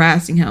and was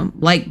harassing him.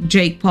 Like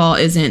Jake Paul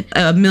isn't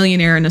a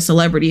millionaire and a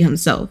celebrity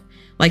himself.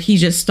 Like he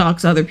just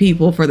stalks other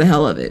people for the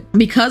hell of it.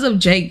 Because of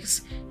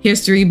Jake's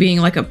history being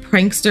like a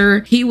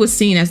prankster, he was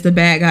seen as the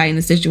bad guy in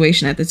the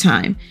situation at the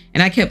time.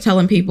 And I kept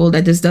telling people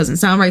that this doesn't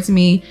sound right to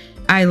me.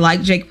 I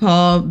like Jake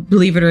Paul,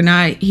 believe it or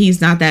not, he's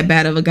not that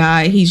bad of a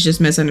guy. He's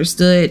just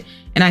misunderstood.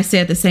 And I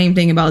said the same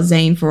thing about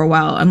Zayn for a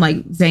while. I'm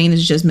like, Zayn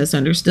is just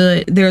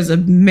misunderstood. There's a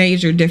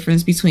major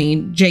difference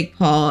between Jake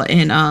Paul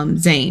and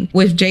Zayn.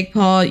 With Jake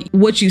Paul,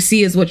 what you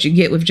see is what you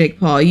get with Jake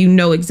Paul. You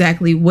know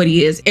exactly what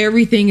he is.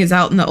 Everything is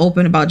out in the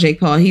open about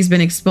Jake Paul. He's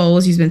been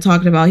exposed, he's been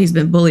talked about, he's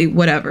been bullied,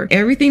 whatever.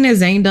 Everything that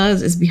Zayn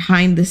does is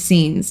behind the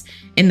scenes.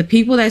 And the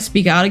people that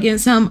speak out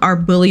against him are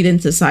bullied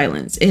into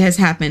silence. It has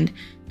happened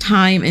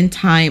time and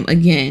time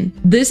again.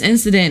 This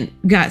incident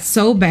got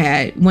so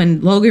bad when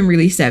Logan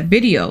released that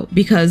video,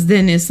 because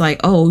then it's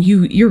like, oh,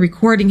 you're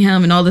recording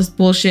him and all this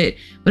bullshit.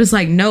 But it's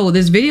like, no,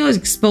 this video is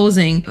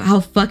exposing how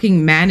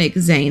fucking manic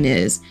Zayn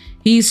is.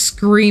 He's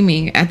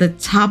screaming at the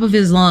top of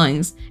his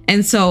lungs.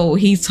 And so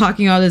he's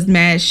talking all this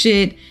mad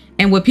shit.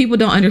 And what people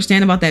don't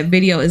understand about that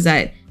video is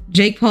that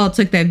Jake Paul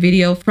took that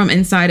video from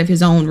inside of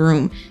his own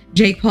room.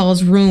 Jake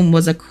Paul's room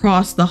was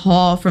across the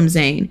hall from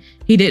Zayn.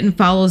 He didn't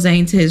follow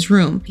Zayn to his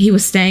room. He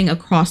was staying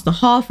across the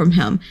hall from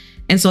him.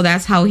 And so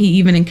that's how he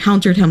even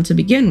encountered him to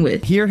begin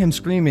with. Hear him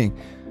screaming.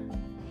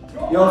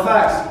 Yo,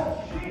 facts.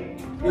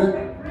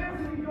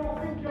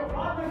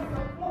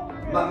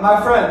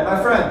 My friend.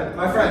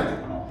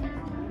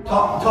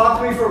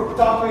 Talk to me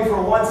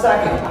for 1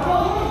 second.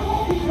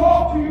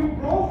 Talk to you,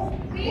 bro.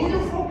 Who the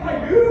fuck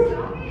are you?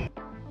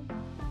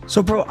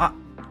 So, bro,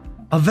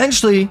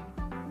 eventually,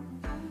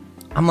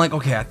 I'm like,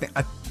 okay, I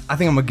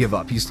think I'm gonna give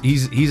up.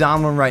 He's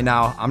on one right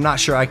now. I'm not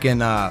sure I can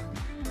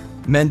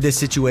mend this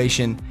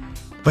situation.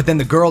 But then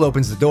the girl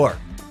opens the door,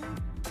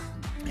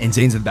 and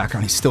Zayn's in the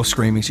background. He's still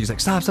screaming. She's like,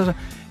 stop. And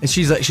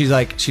she's like,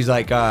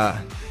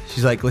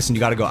 listen, you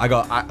gotta go.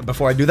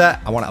 Before I do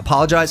that, I want to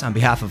apologize on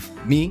behalf of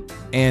me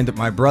and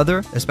my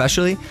brother,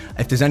 especially.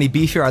 If there's any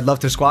beef here, I'd love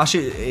to squash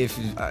it. If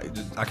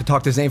I could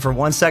talk to Zayn for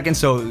 1 second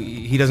so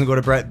he doesn't go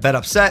to bed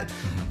upset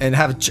and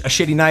have a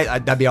shitty night,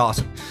 that'd be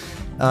awesome.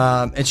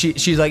 And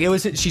she's like,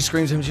 she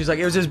screams at him. She's like,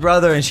 it was his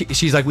brother. And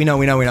she's like, we know.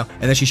 And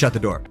then she shut the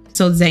door.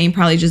 So Zayn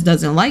probably just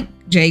doesn't like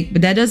Jake,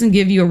 but that doesn't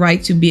give you a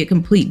right to be a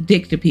complete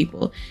dick to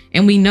people.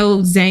 And we know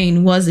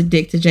Zayn was a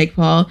dick to Jake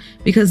Paul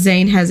because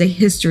Zayn has a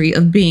history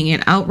of being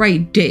an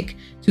outright dick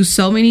to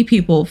so many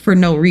people for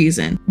no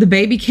reason. The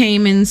baby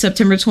came in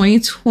September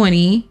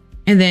 2020,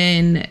 and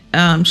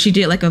then she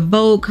did like a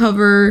Vogue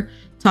cover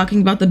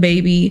talking about the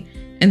baby.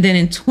 And then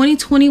in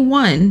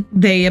 2021,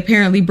 they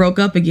apparently broke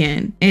up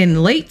again.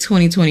 In late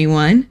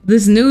 2021,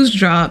 this news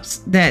drops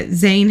that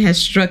Zayn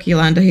has struck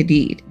Yolanda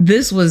Hadid.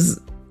 This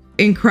was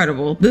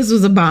incredible. This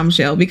was a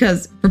bombshell,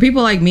 because for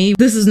people like me,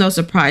 this is no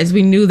surprise.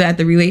 We knew that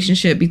the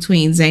relationship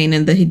between Zayn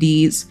and the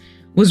Hadids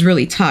was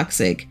really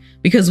toxic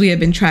because we had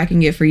been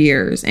tracking it for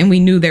years, and we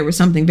knew there was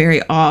something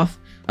very off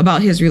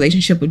about his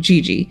relationship with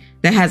Gigi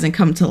that hasn't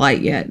come to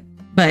light yet.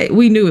 But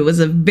we knew it was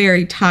a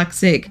very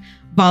toxic,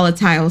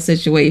 volatile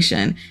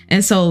situation.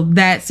 And so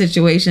that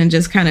situation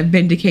just kind of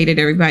vindicated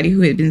everybody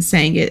who had been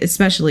saying it,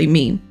 especially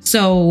me.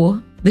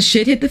 So the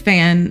shit hit the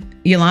fan.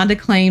 Yolanda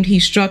claimed he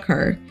struck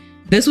her.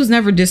 This was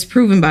never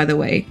disproven, by the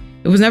way.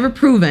 It was never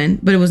proven,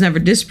 but it was never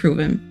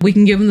disproven. We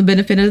can give him the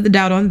benefit of the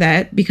doubt on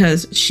that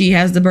because she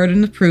has the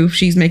burden of proof.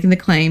 She's making the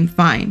claim,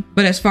 fine.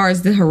 But as far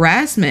as the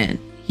harassment,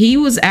 he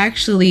was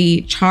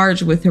actually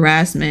charged with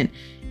harassment,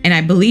 and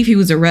I believe he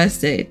was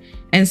arrested.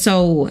 And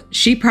so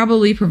she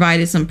probably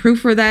provided some proof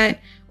for that,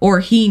 or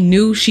he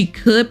knew she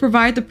could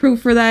provide the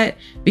proof for that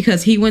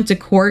because he went to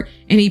court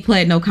and he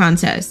pled no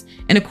contest.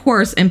 And of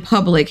course, in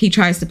public, he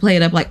tries to play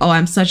it up like, oh,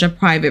 I'm such a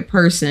private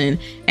person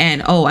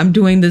and oh, I'm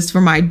doing this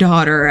for my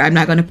daughter. I'm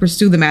not going to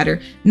pursue the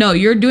matter. No,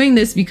 you're doing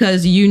this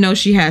because you know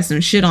she has some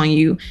shit on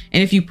you.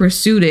 And if you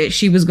pursued it,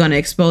 she was going to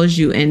expose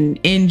you and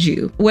end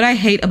you. What I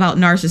hate about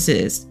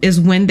narcissists is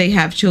when they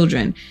have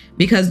children,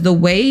 because the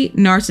way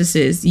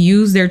narcissists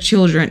use their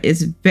children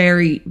is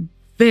very,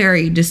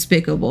 very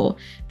despicable.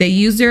 They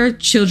use their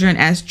children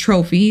as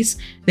trophies.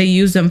 They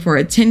use them for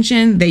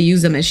attention. They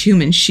use them as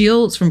human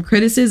shields from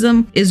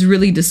criticism. Is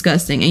really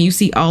disgusting. And you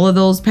see all of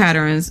those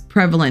patterns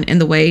prevalent in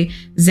the way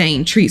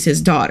Zayn treats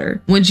his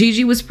daughter. When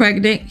Gigi was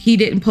pregnant, he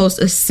didn't post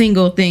a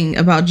single thing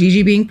about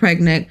Gigi being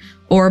pregnant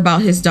or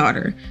about his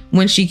daughter.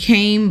 When she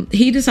came,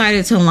 he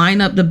decided to line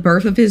up the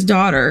birth of his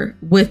daughter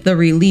with the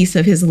release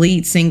of his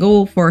lead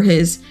single for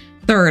his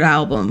third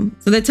album.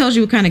 So that tells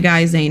you what kind of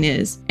guy Zayn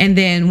is. And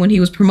then when he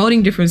was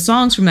promoting different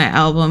songs from that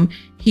album,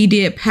 he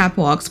did pap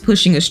walks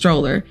pushing a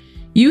stroller.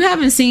 You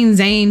haven't seen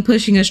Zayn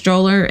pushing a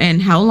stroller in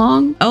how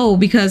long? Oh,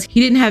 because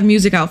he didn't have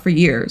music out for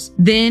years.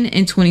 Then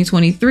in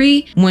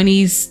 2023, when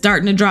he's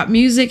starting to drop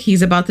music,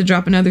 he's about to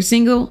drop another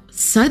single.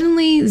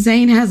 Suddenly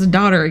Zayn has a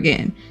daughter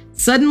again.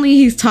 Suddenly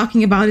he's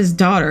talking about his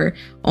daughter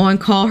on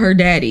Call Her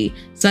Daddy.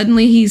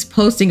 Suddenly he's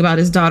posting about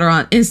his daughter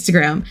on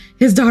Instagram.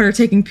 His daughter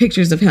taking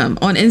pictures of him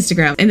on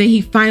Instagram. And then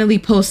he finally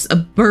posts a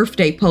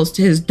birthday post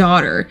to his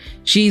daughter.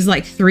 She's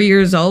like 3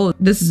 years old.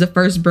 This is the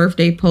first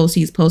birthday post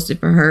he's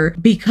posted for her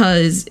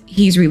because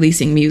he's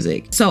releasing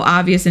music. So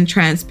obvious and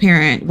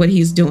transparent what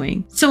he's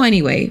doing. So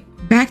anyway,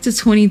 back to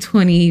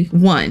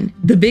 2021.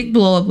 The big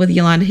blow up with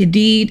Yolanda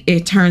Hadid.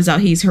 It turns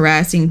out he's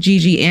harassing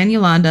Gigi and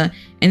Yolanda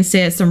and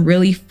said some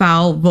really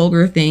foul,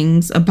 vulgar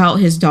things about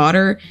his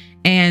daughter,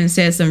 and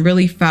said some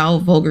really foul,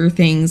 vulgar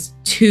things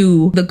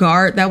to the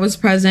guard that was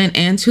present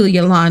and to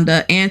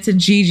Yolanda and to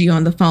Gigi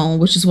on the phone,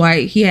 which is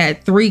why he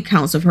had 3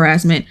 counts of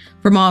harassment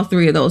from all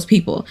 3 of those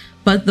people.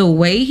 But the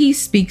way he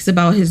speaks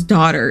about his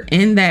daughter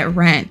in that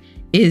rant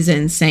is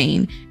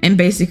insane, and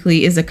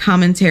basically is a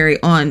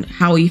commentary on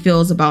how he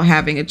feels about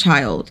having a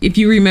child. If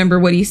you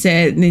remember what he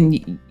said,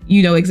 then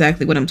you know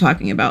exactly what I'm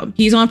talking about.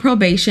 He's on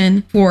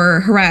probation for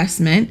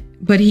harassment,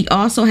 but he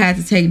also had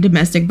to take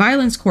domestic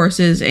violence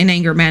courses and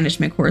anger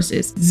management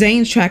courses.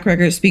 Zayn's track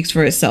record speaks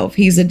for itself.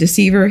 He's a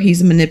deceiver.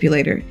 He's a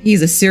manipulator.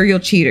 He's a serial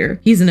cheater.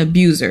 He's an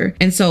abuser.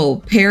 And so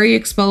Perry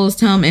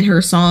exposed him in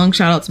her song,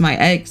 Shout Out to My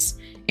Ex,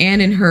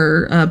 and in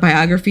her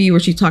biography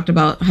where she talked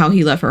about how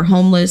he left her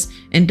homeless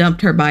and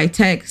dumped her by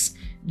text.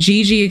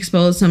 Gigi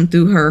exposed him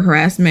through her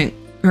harassment,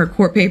 her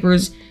court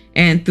papers,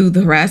 and through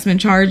the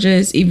harassment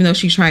charges, even though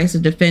she tries to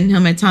defend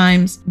him at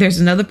times. There's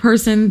another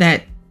person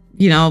that,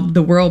 you know,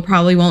 the world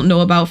probably won't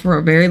know about for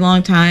a very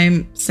long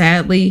time.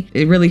 Sadly,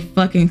 it really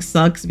fucking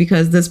sucks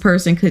because this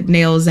person could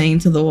nail Zayn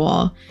to the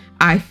wall.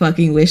 I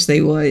fucking wish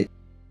they would.